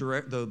that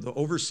the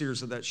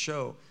overseers of that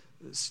show,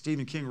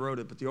 Stephen King wrote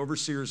it, but the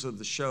overseers of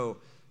the show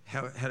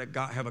have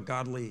a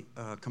godly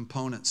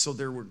component. So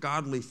there were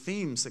godly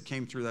themes that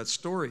came through that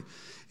story.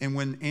 And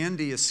when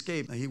Andy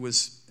escaped, he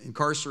was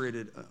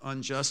incarcerated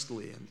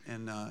unjustly,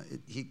 and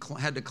he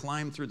had to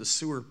climb through the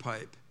sewer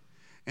pipe.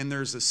 And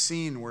there's a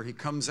scene where he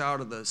comes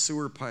out of the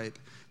sewer pipe,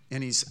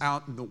 and he's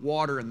out in the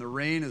water, and the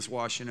rain is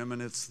washing him,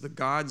 and it's the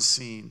God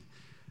scene.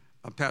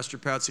 Pastor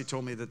Patsy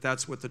told me that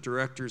that's what the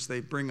directors, they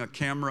bring a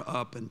camera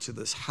up into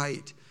this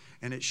height,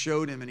 and it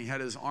showed him, and he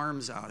had his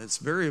arms out. It's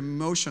very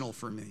emotional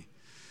for me.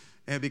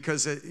 And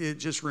because it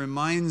just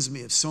reminds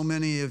me of so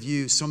many of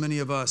you, so many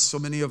of us, so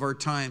many of our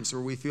times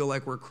where we feel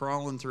like we're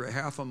crawling through a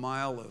half a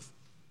mile of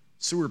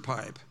sewer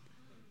pipe.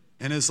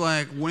 And it's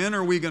like, when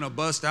are we going to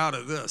bust out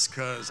of this?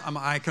 Because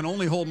I can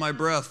only hold my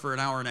breath for an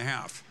hour and a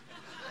half.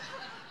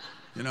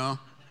 You know?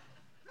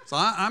 So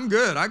I'm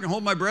good. I can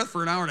hold my breath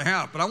for an hour and a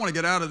half, but I want to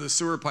get out of the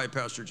sewer pipe,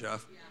 Pastor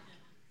Jeff.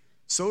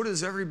 So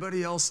does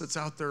everybody else that's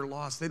out there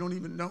lost. They don't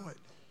even know it.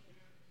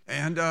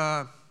 And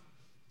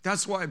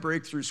that's why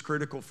breakthrough is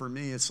critical for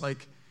me. It's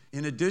like,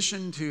 in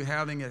addition to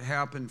having it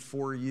happen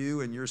for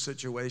you in your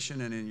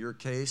situation and in your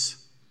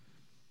case,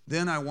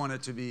 then I want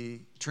it to be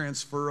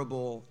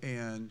transferable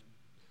and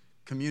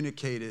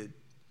communicated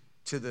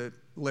to the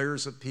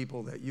layers of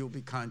people that you'll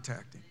be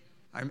contacting.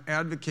 I'm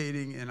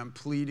advocating and I'm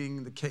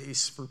pleading the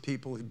case for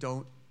people who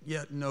don't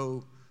yet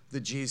know the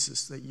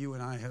Jesus that you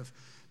and I have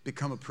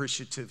become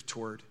appreciative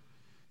toward.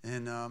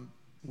 And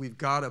we've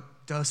got to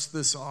dust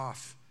this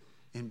off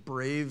and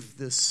brave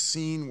this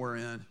scene we're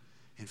in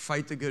and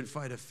fight the good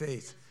fight of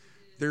faith.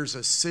 There's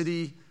a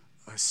city,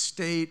 a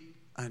state,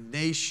 a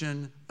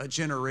nation, a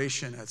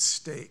generation at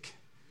stake.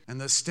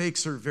 And the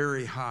stakes are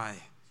very high.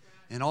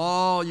 And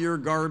all your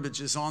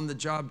garbage is on the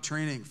job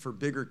training for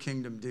bigger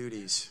kingdom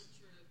duties.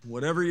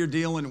 Whatever you're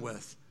dealing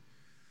with,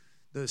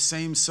 the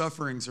same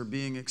sufferings are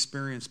being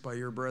experienced by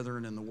your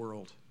brethren in the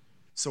world.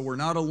 So we're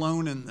not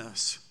alone in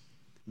this.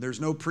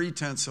 There's no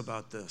pretense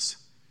about this.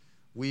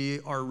 We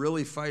are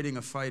really fighting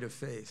a fight of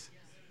faith,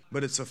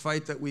 but it's a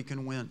fight that we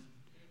can win.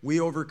 We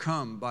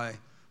overcome by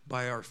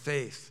by our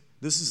faith.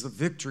 This is the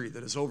victory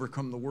that has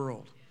overcome the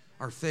world,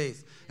 our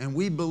faith. And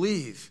we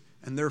believe,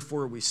 and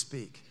therefore we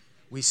speak.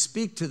 We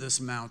speak to this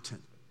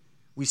mountain.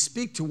 We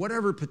speak to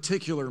whatever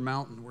particular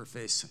mountain we're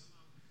facing.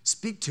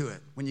 Speak to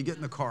it when you get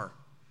in the car.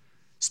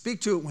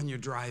 Speak to it when you're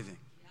driving.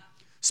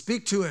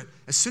 Speak to it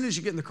as soon as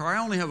you get in the car. I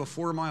only have a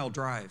 4-mile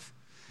drive.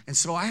 And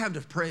so I have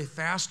to pray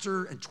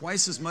faster and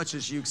twice as much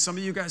as you. Some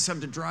of you guys have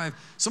to drive.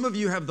 Some of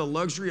you have the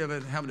luxury of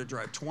having to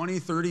drive 20,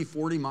 30,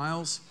 40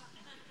 miles.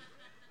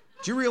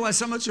 Do you realize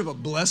how much of a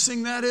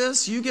blessing that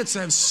is? You get to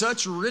have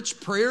such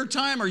rich prayer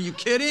time. Are you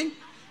kidding?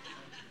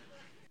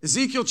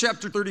 Ezekiel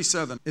chapter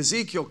 37.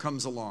 Ezekiel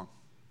comes along.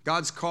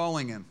 God's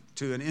calling him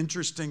to an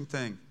interesting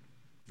thing,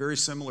 very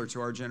similar to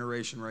our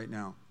generation right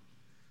now.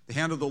 The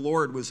hand of the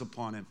Lord was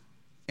upon him,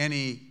 and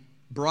he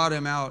brought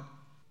him out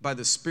by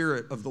the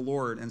Spirit of the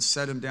Lord and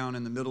set him down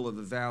in the middle of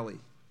the valley,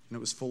 and it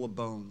was full of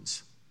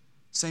bones.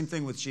 Same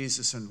thing with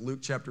Jesus in Luke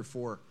chapter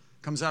 4.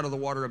 Comes out of the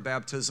water of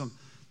baptism.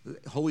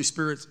 The Holy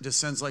Spirit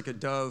descends like a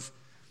dove.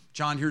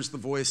 John hears the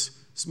voice.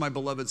 This is my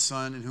beloved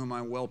Son in whom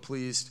I'm well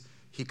pleased.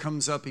 He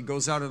comes up. He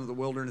goes out into the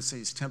wilderness, and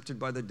he's tempted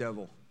by the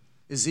devil.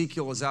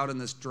 Ezekiel is out in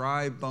this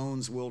dry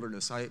bones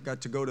wilderness. I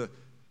got to go to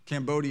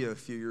Cambodia a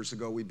few years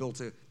ago. We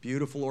built a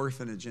beautiful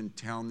orphanage in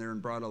town there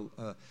and brought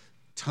a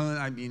ton.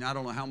 I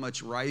don't know how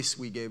much rice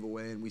we gave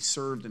away, and we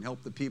served and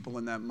helped the people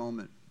in that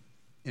moment.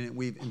 And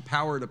we've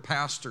empowered a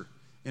pastor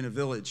in a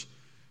village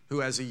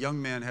who, as a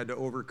young man, had to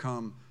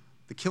overcome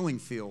the killing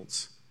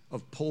fields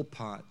of Pol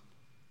Pot.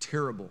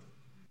 Terrible.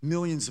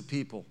 Millions of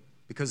people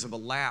because of a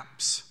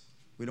lapse.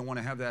 We don't want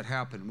to have that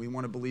happen. We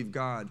want to believe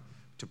God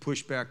to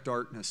push back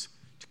darkness,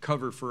 to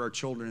cover for our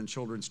children and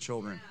children's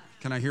children.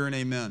 Can I hear an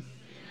amen?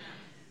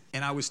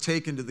 And I was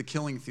taken to the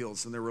killing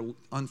fields, and there were,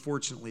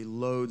 unfortunately,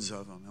 loads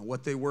of them. And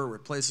what they were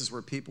places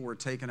where people were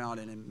taken out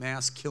in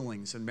mass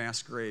killings and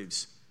mass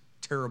graves.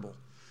 Terrible.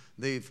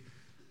 They've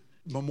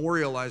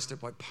memorialized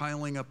it by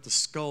piling up the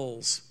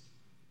skulls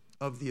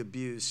of the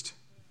abused.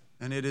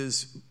 And it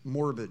is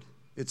morbid.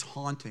 It's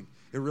haunting.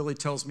 It really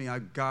tells me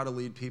I've got to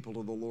lead people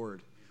to the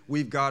Lord.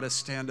 We've got to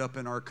stand up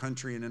in our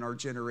country and in our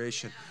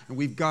generation. And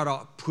we've got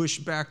to push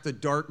back the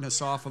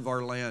darkness off of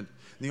our land.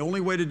 And the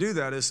only way to do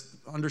that is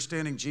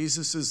understanding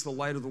Jesus is the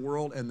light of the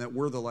world and that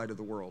we're the light of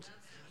the world.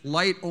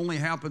 Light only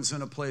happens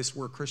in a place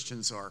where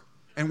Christians are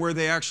and where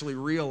they actually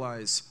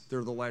realize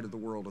they're the light of the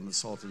world and the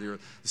salt of the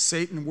earth.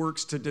 Satan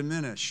works to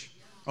diminish.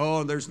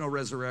 Oh, there's no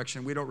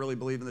resurrection. We don't really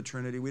believe in the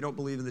Trinity. We don't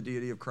believe in the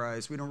deity of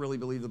Christ. We don't really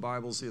believe the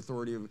Bible's the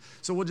authority of...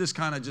 So we'll just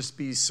kind of just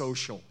be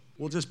social.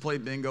 We'll just play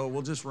bingo.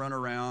 We'll just run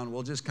around.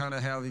 We'll just kind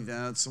of have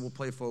events and we'll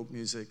play folk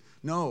music.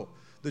 No,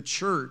 the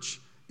church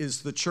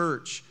is the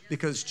church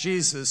because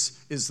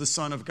Jesus is the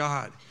Son of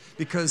God.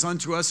 Because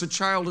unto us a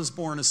child is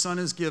born, a son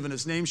is given.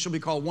 His name shall be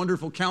called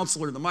Wonderful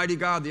Counselor, the Mighty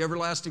God, the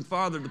Everlasting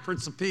Father, the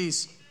Prince of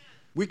Peace.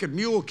 We could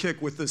mule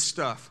kick with this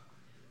stuff.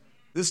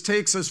 This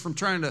takes us from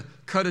trying to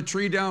cut a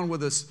tree down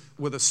with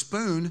a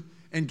spoon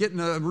and getting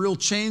a real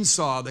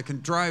chainsaw that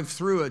can drive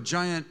through a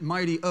giant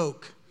mighty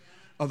oak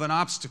of an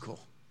obstacle.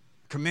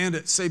 Command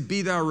it, say,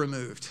 be thou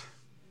removed.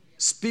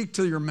 Speak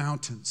to your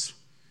mountains.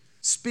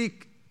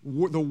 Speak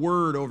the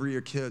word over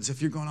your kids.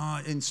 If you're going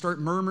on and start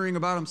murmuring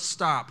about them,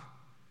 stop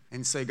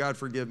and say, God,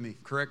 forgive me.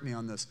 Correct me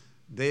on this.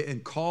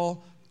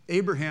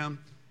 Abraham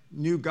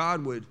knew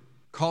God would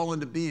call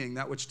into being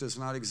that which does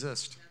not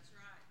exist.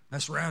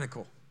 That's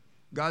radical.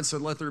 God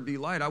said, let there be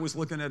light. I was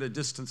looking at a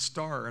distant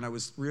star, and I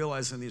was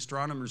realizing the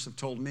astronomers have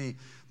told me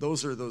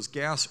those are those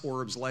gas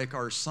orbs like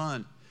our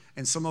sun,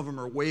 and some of them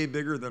are way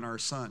bigger than our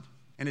sun.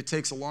 And it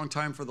takes a long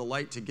time for the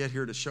light to get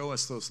here to show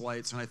us those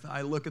lights. And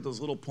I look at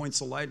those little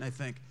points of light, and I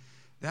think,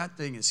 that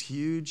thing is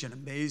huge and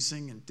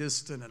amazing and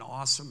distant and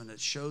awesome, and it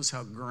shows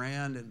how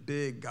grand and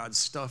big God's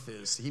stuff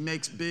is. He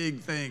makes big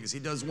things. He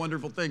does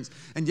wonderful things.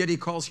 And yet he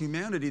calls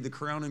humanity the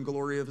crown and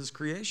glory of his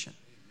creation.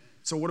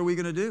 So what are we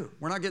going to do?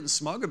 We're not getting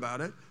smug about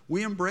it.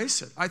 We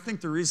embrace it. I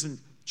think the reason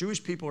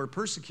Jewish people are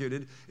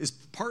persecuted is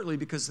partly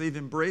because they've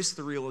embraced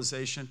the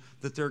realization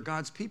that they're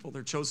God's people,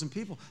 they're chosen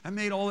people. That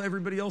made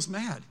everybody else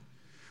mad.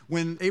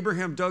 When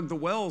Abraham dug the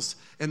wells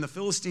and the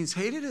Philistines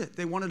hated it,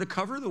 they wanted to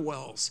cover the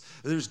wells.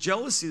 There's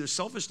jealousy, there's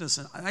selfishness,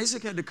 and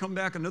Isaac had to come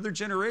back another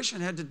generation,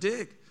 had to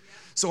dig.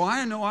 So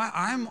I know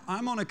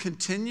I'm on a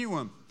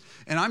continuum,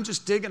 and I'm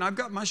just digging. I've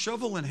got my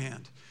shovel in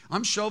hand.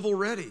 I'm shovel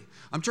ready.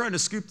 I'm trying to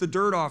scoop the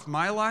dirt off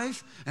my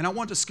life, and I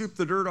want to scoop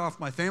the dirt off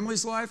my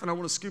family's life, and I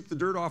want to scoop the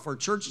dirt off our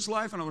church's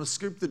life, and I want to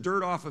scoop the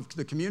dirt off of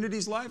the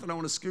community's life, and I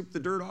want to scoop the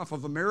dirt off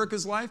of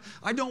America's life.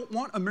 I don't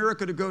want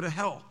America to go to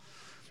hell.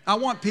 I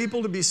want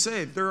people to be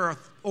saved. There are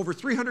over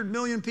 300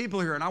 million people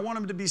here, and I want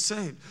them to be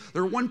saved.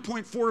 There are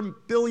 1.4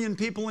 billion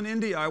people in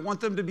India. I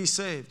want them to be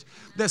saved.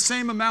 The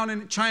same amount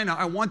in China.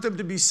 I want them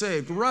to be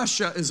saved.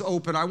 Russia is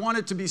open. I want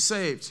it to be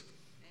saved.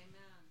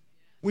 Amen.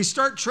 We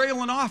start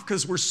trailing off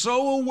because we're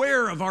so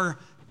aware of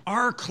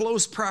our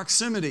close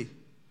proximity.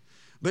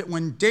 But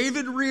when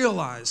David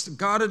realized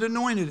God had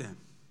anointed him,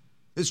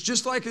 it's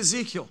just like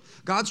Ezekiel.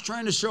 God's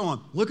trying to show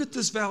him, look at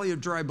this valley of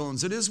dry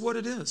bones. It is what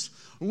it is.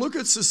 Look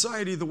at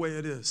society the way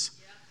it is.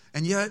 Yeah.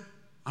 And yet,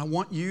 I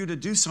want you to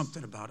do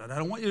something about it. I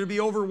don't want you to be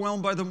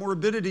overwhelmed by the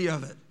morbidity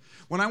of it.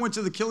 When I went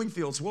to the killing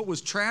fields, what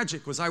was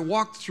tragic was I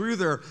walked through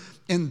there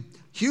and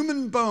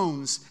human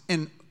bones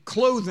and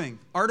clothing,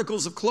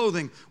 articles of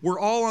clothing, were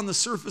all on the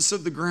surface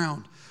of the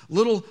ground.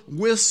 Little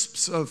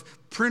wisps of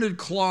printed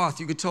cloth.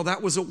 You could tell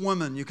that was a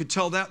woman. You could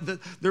tell that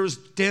there was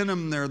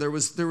denim there. There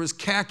was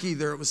khaki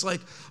there. It was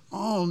like,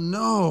 oh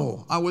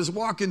no. I was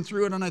walking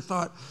through it and I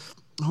thought,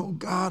 oh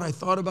God, I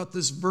thought about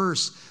this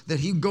verse that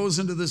he goes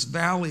into this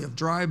valley of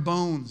dry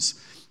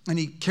bones. And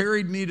he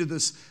carried me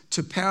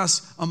to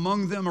pass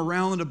among them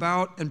around and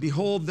about. And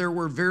behold, there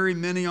were very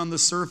many on the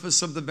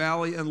surface of the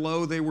valley, and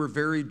lo, they were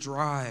very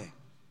dry.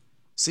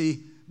 See,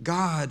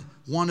 God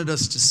wanted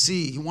us to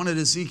see. He wanted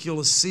Ezekiel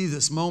to see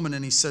this moment.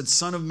 And he said,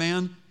 Son of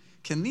man,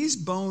 can these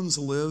bones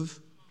live?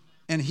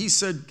 And he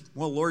said,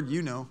 well, Lord,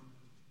 you know.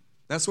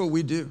 That's what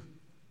we do.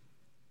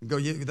 We go,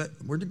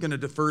 we're going to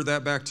defer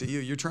that back to you.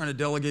 You're trying to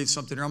delegate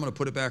something here. I'm going to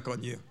put it back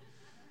on you.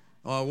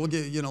 Let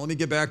me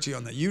get back to you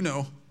on that. You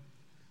know.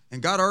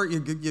 And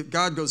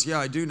God goes, yeah,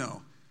 I do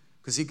know,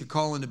 because he could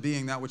call into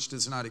being that which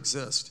does not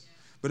exist.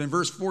 But in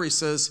verse 4, he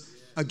says,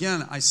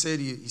 again, I say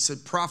to you, he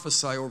said,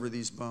 prophesy over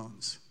these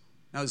bones.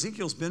 Now,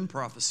 Ezekiel's been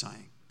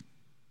prophesying.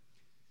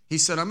 He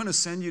said, I'm going to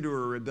send you to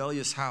a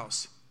rebellious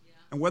house.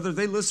 And whether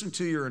they listen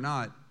to you or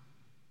not,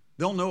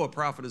 they'll know a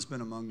prophet has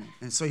been among them.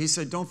 And so he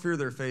said, don't fear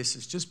their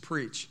faces, just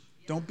preach.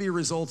 Don't be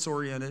results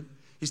oriented.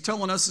 He's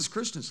telling us as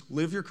Christians,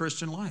 live your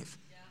Christian life.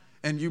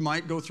 And you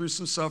might go through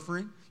some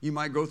suffering. You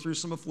might go through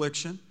some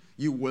affliction.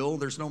 You will.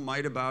 There's no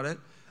might about it.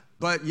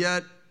 But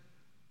yet,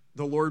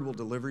 the Lord will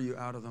deliver you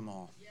out of them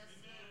all.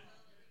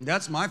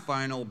 That's my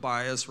final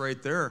bias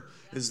right there,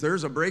 is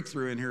there's a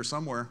breakthrough in here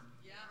somewhere.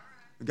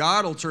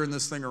 God will turn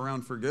this thing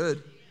around for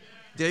good.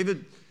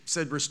 David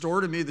said,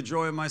 restore to me the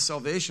joy of my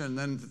salvation,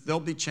 then there'll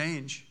be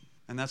change.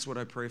 And that's what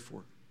I pray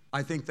for.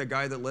 I think the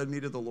guy that led me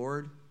to the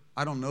Lord,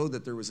 I don't know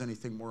that there was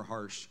anything more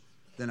harsh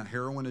than a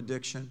heroin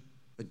addiction,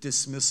 a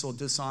dismissal,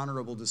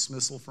 dishonorable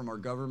dismissal from our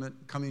government,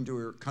 coming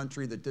to a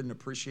country that didn't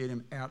appreciate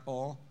him at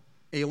all,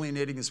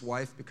 alienating his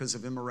wife because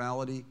of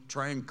immorality,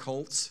 trying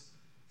cults,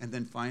 and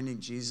then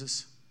finding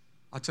Jesus.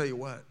 I'll tell you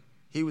what,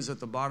 he was at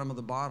the bottom of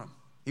the bottom.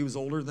 He was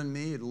older than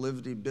me,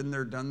 he'd been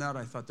there, done that.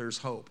 I thought, there's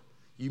hope.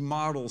 You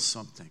model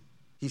something.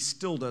 He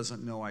still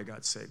doesn't know I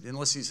got saved,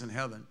 unless he's in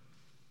heaven.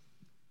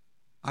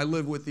 I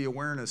live with the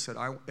awareness that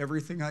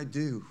everything I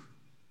do,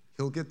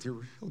 he'll get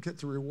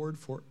the reward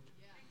for it.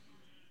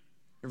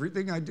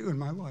 Everything I do in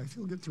my life,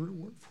 he'll get the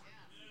reward for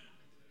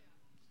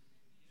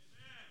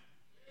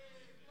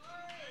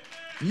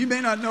it. You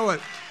may not know it.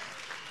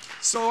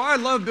 So I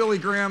love Billy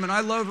Graham, and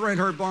I love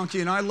Reinhard Bonnke,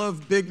 and I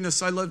love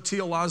bigness. I love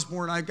T.L.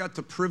 Osborne. I got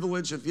the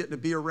privilege of getting to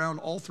be around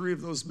all three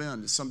of those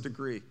men to some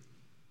degree.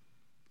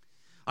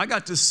 I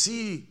got to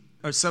see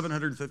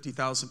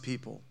 750,000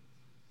 people.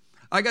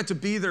 I got to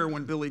be there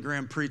when Billy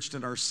Graham preached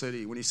in our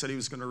city, when he said he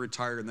was going to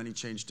retire, and then he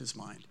changed his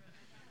mind.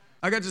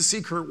 I got to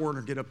see Kurt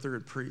Warner get up there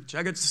and preach.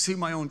 I got to see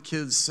my own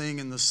kids sing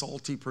in the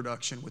Salty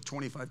production with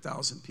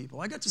 25,000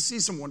 people. I got to see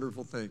some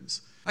wonderful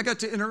things. I got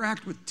to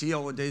interact with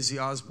T.L. and Daisy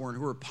Osborne,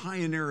 who were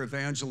pioneer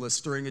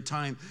evangelists during a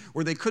time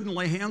where they couldn't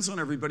lay hands on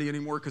everybody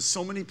anymore because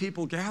so many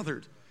people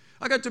gathered.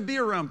 I got to be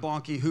around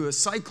Bonnke, who a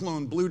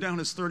cyclone blew down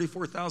his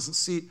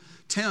 34,000-seat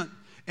tent,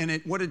 and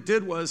what it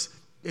did was,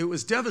 it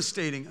was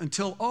devastating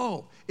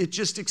until, it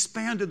just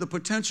expanded the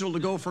potential to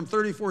go from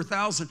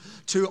 34,000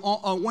 to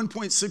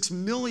 1.6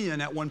 million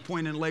at one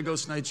point in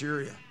Lagos,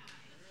 Nigeria.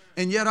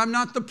 And yet I'm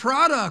not the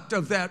product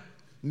of that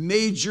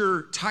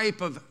major type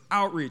of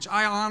outreach.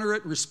 I honor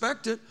it,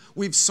 respect it.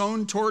 We've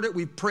sown toward it.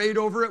 We've prayed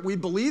over it. We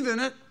believe in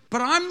it.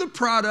 But I'm the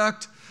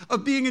product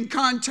of being in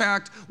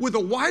contact with a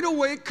wide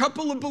awake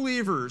couple of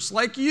believers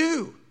like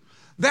you.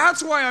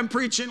 That's why I'm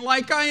preaching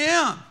like I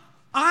am.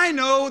 I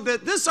know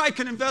that this I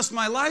can invest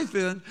my life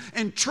in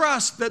and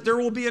trust that there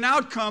will be an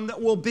outcome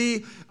that will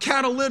be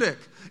catalytic.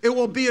 It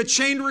will be a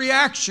chain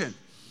reaction.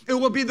 It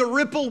will be the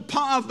ripple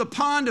of the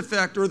pond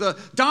effect or the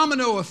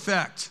domino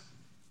effect,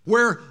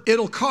 where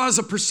it'll cause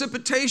a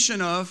precipitation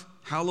of,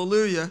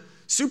 hallelujah,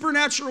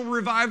 supernatural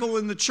revival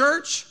in the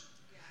church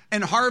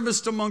and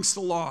harvest amongst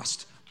the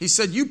lost. He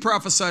said, you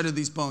prophesy to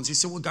these bones. He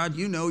said, well, God,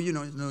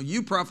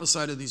 you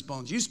prophesy to these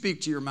bones. You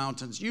speak to your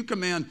mountains. You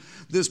command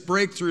this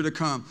breakthrough to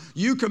come.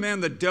 You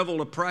command the devil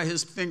to pry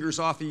his fingers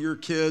off of your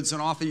kids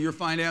and off of your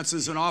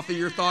finances and off of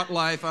your thought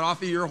life and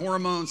off of your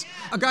hormones.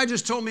 A guy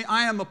just told me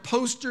I am a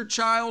poster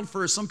child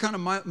for some kind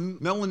of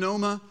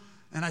melanoma.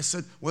 And I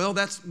said, well,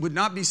 that would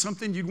not be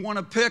something you'd want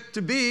to pick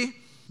to be.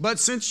 But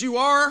since you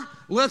are,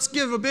 let's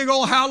give a big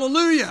old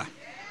hallelujah.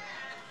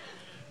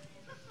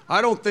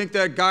 I don't think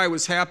that guy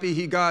was happy.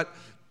 He got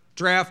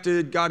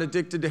drafted, got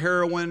addicted to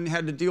heroin,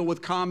 had to deal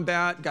with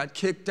combat, got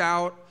kicked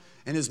out,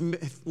 and his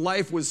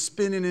life was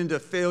spinning into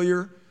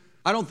failure.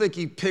 I don't think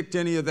he picked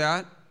any of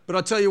that. But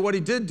I'll tell you what he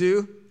did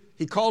do.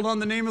 He called on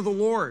the name of the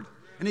Lord,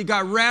 and he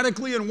got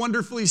radically and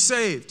wonderfully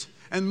saved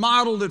and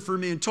modeled it for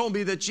me and told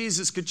me that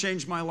Jesus could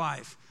change my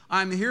life.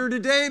 I'm here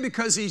today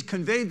because he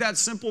conveyed that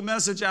simple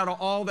message out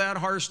of all that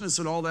harshness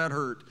and all that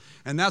hurt.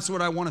 And that's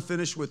what I want to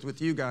finish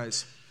with you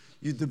guys.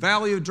 The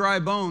valley of dry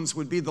bones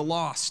would be the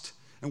lost.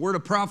 And we're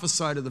to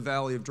prophesy to the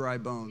valley of dry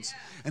bones.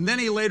 And then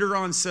he later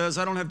on says,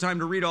 I don't have time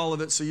to read all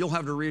of it, so you'll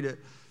have to read it.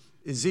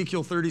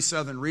 Ezekiel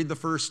 37, read the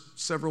first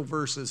several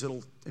verses.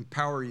 It'll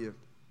empower you.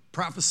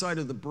 Prophesy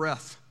to the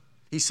breath.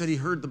 He said he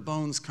heard the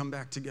bones come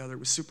back together. It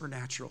was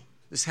supernatural.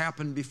 This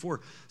happened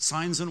before.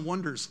 Signs and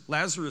wonders.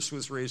 Lazarus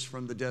was raised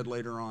from the dead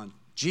later on.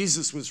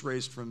 Jesus was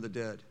raised from the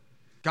dead.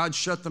 God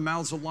shut the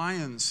mouths of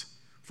lions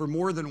for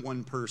more than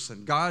one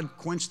person. God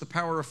quenched the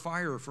power of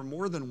fire for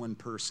more than one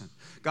person.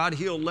 God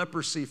healed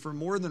leprosy for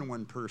more than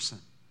one person.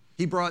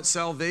 He brought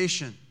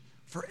salvation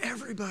for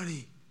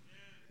everybody.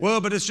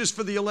 Well, but it's just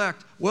for the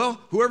elect. Well,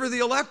 whoever the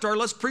elect are,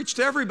 let's preach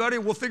to everybody.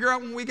 We'll figure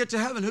out when we get to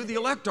heaven who the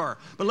elect are.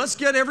 But let's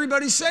get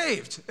everybody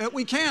saved.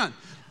 We can.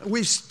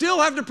 We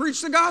still have to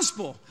preach the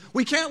gospel.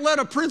 We can't let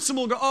a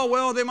principle go, oh,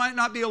 well, they might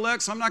not be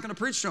elect, so I'm not going to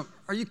preach to them.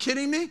 Are you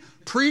kidding me?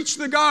 Preach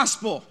the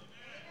gospel.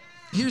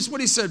 Here's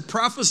what he said,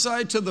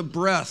 prophesy to the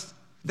breath.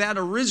 That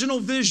original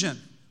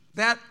vision,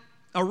 that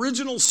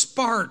original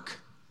spark,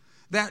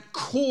 that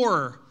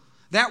core,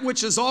 that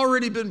which has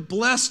already been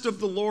blessed of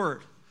the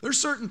Lord. There's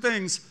certain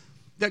things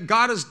that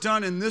God has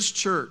done in this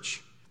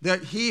church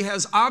that he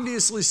has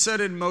obviously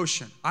set in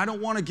motion. I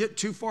don't want to get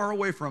too far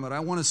away from it. I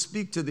want to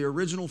speak to the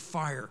original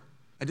fire.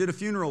 I did a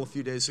funeral a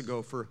few days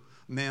ago for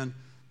a man.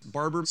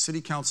 Barbara,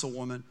 city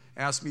councilwoman,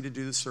 asked me to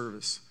do the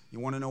service. You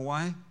want to know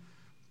why?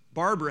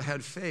 Barbara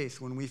had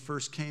faith when we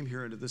first came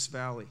here into this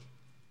valley,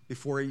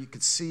 before you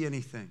could see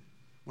anything,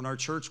 when our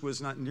church was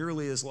not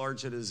nearly as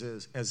large as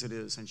it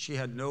is, and she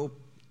had no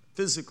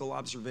physical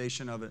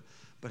observation of it,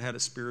 but had a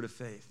spirit of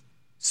faith.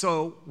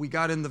 So we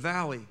got in the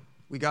valley,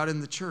 we got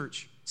in the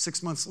church.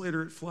 6 months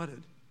later, it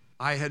flooded.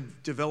 I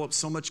had developed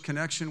so much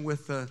connection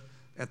with,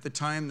 at the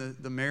time,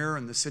 the mayor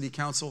and the city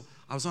council.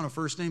 I was on a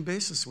first-name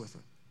basis with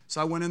them.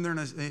 So I went in there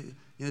and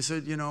I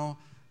said,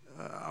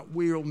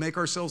 we'll make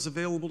ourselves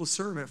available to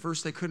serve. At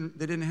first, they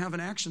didn't have an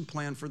action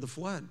plan for the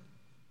flood.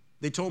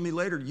 They told me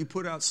later, you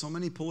put out so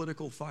many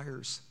political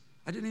fires.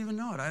 I didn't even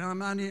know it.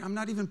 I'm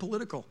not even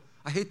political.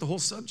 I hate the whole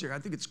subject. I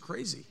think it's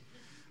crazy.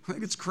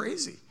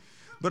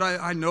 But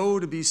I know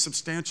to be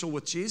substantial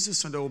with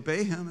Jesus and to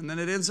obey him, and then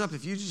it ends up,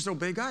 if you just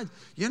obey God,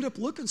 you end up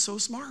looking so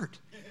smart.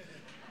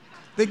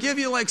 They give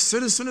you like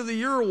Citizen of the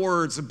Year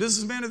awards, a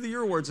Businessman of the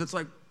Year awards. It's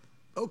like,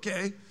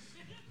 okay.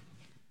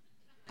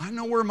 I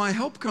know where my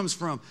help comes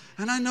from.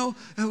 And I know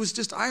it was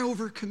just I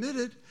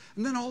overcommitted,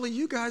 and then all of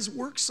you guys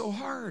worked so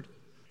hard.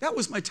 That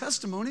was my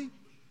testimony.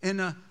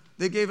 And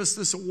they gave us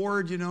this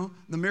award,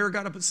 The mayor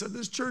got up and said,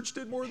 this church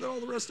did more than all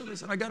the rest of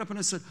us. And I got up and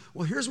I said,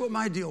 well, here's what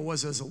my deal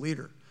was as a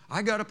leader.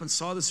 I got up and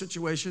saw the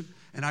situation,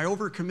 and I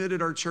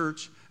overcommitted our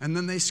church, and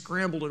then they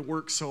scrambled and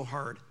worked so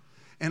hard.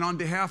 And on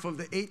behalf of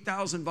the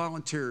 8,000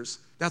 volunteers,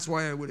 that's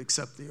why I would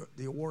accept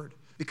the award.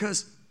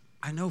 Because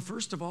I know,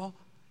 first of all,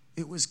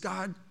 it was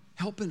God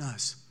helping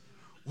us.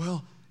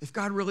 Well, if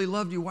God really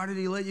loved you, why did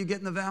he let you get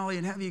in the valley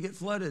and have you get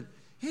flooded?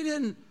 He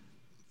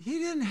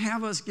didn't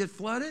have us get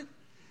flooded.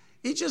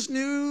 He just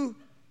knew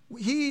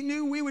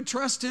we would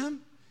trust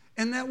him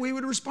and that we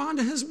would respond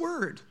to his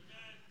word.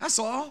 That's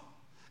all.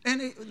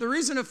 And the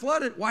reason it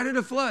flooded, why did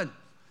it flood?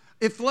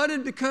 It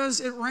flooded because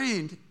it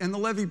rained and the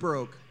levee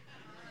broke.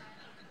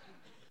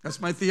 That's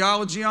my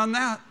theology on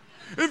that.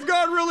 If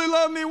God really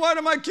loved me, why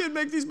did my kid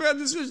make these bad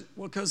decisions?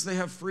 Well, because they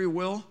have free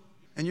will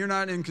and you're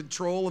not in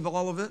control of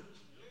all of it.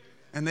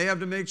 And they have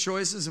to make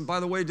choices. And by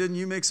the way, didn't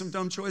you make some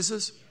dumb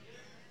choices?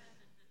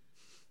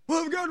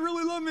 Well, if God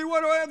really loved me,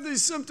 why do I have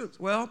these symptoms?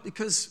 Well,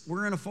 because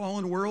we're in a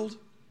fallen world.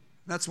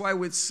 That's why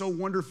it's so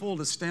wonderful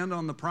to stand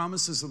on the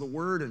promises of the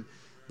word, and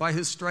by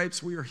his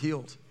stripes we are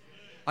healed.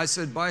 I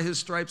said, by his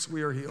stripes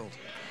we are healed.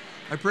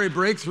 I pray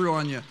breakthrough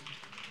on you.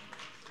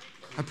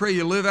 I pray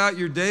you live out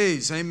your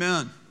days.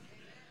 Amen.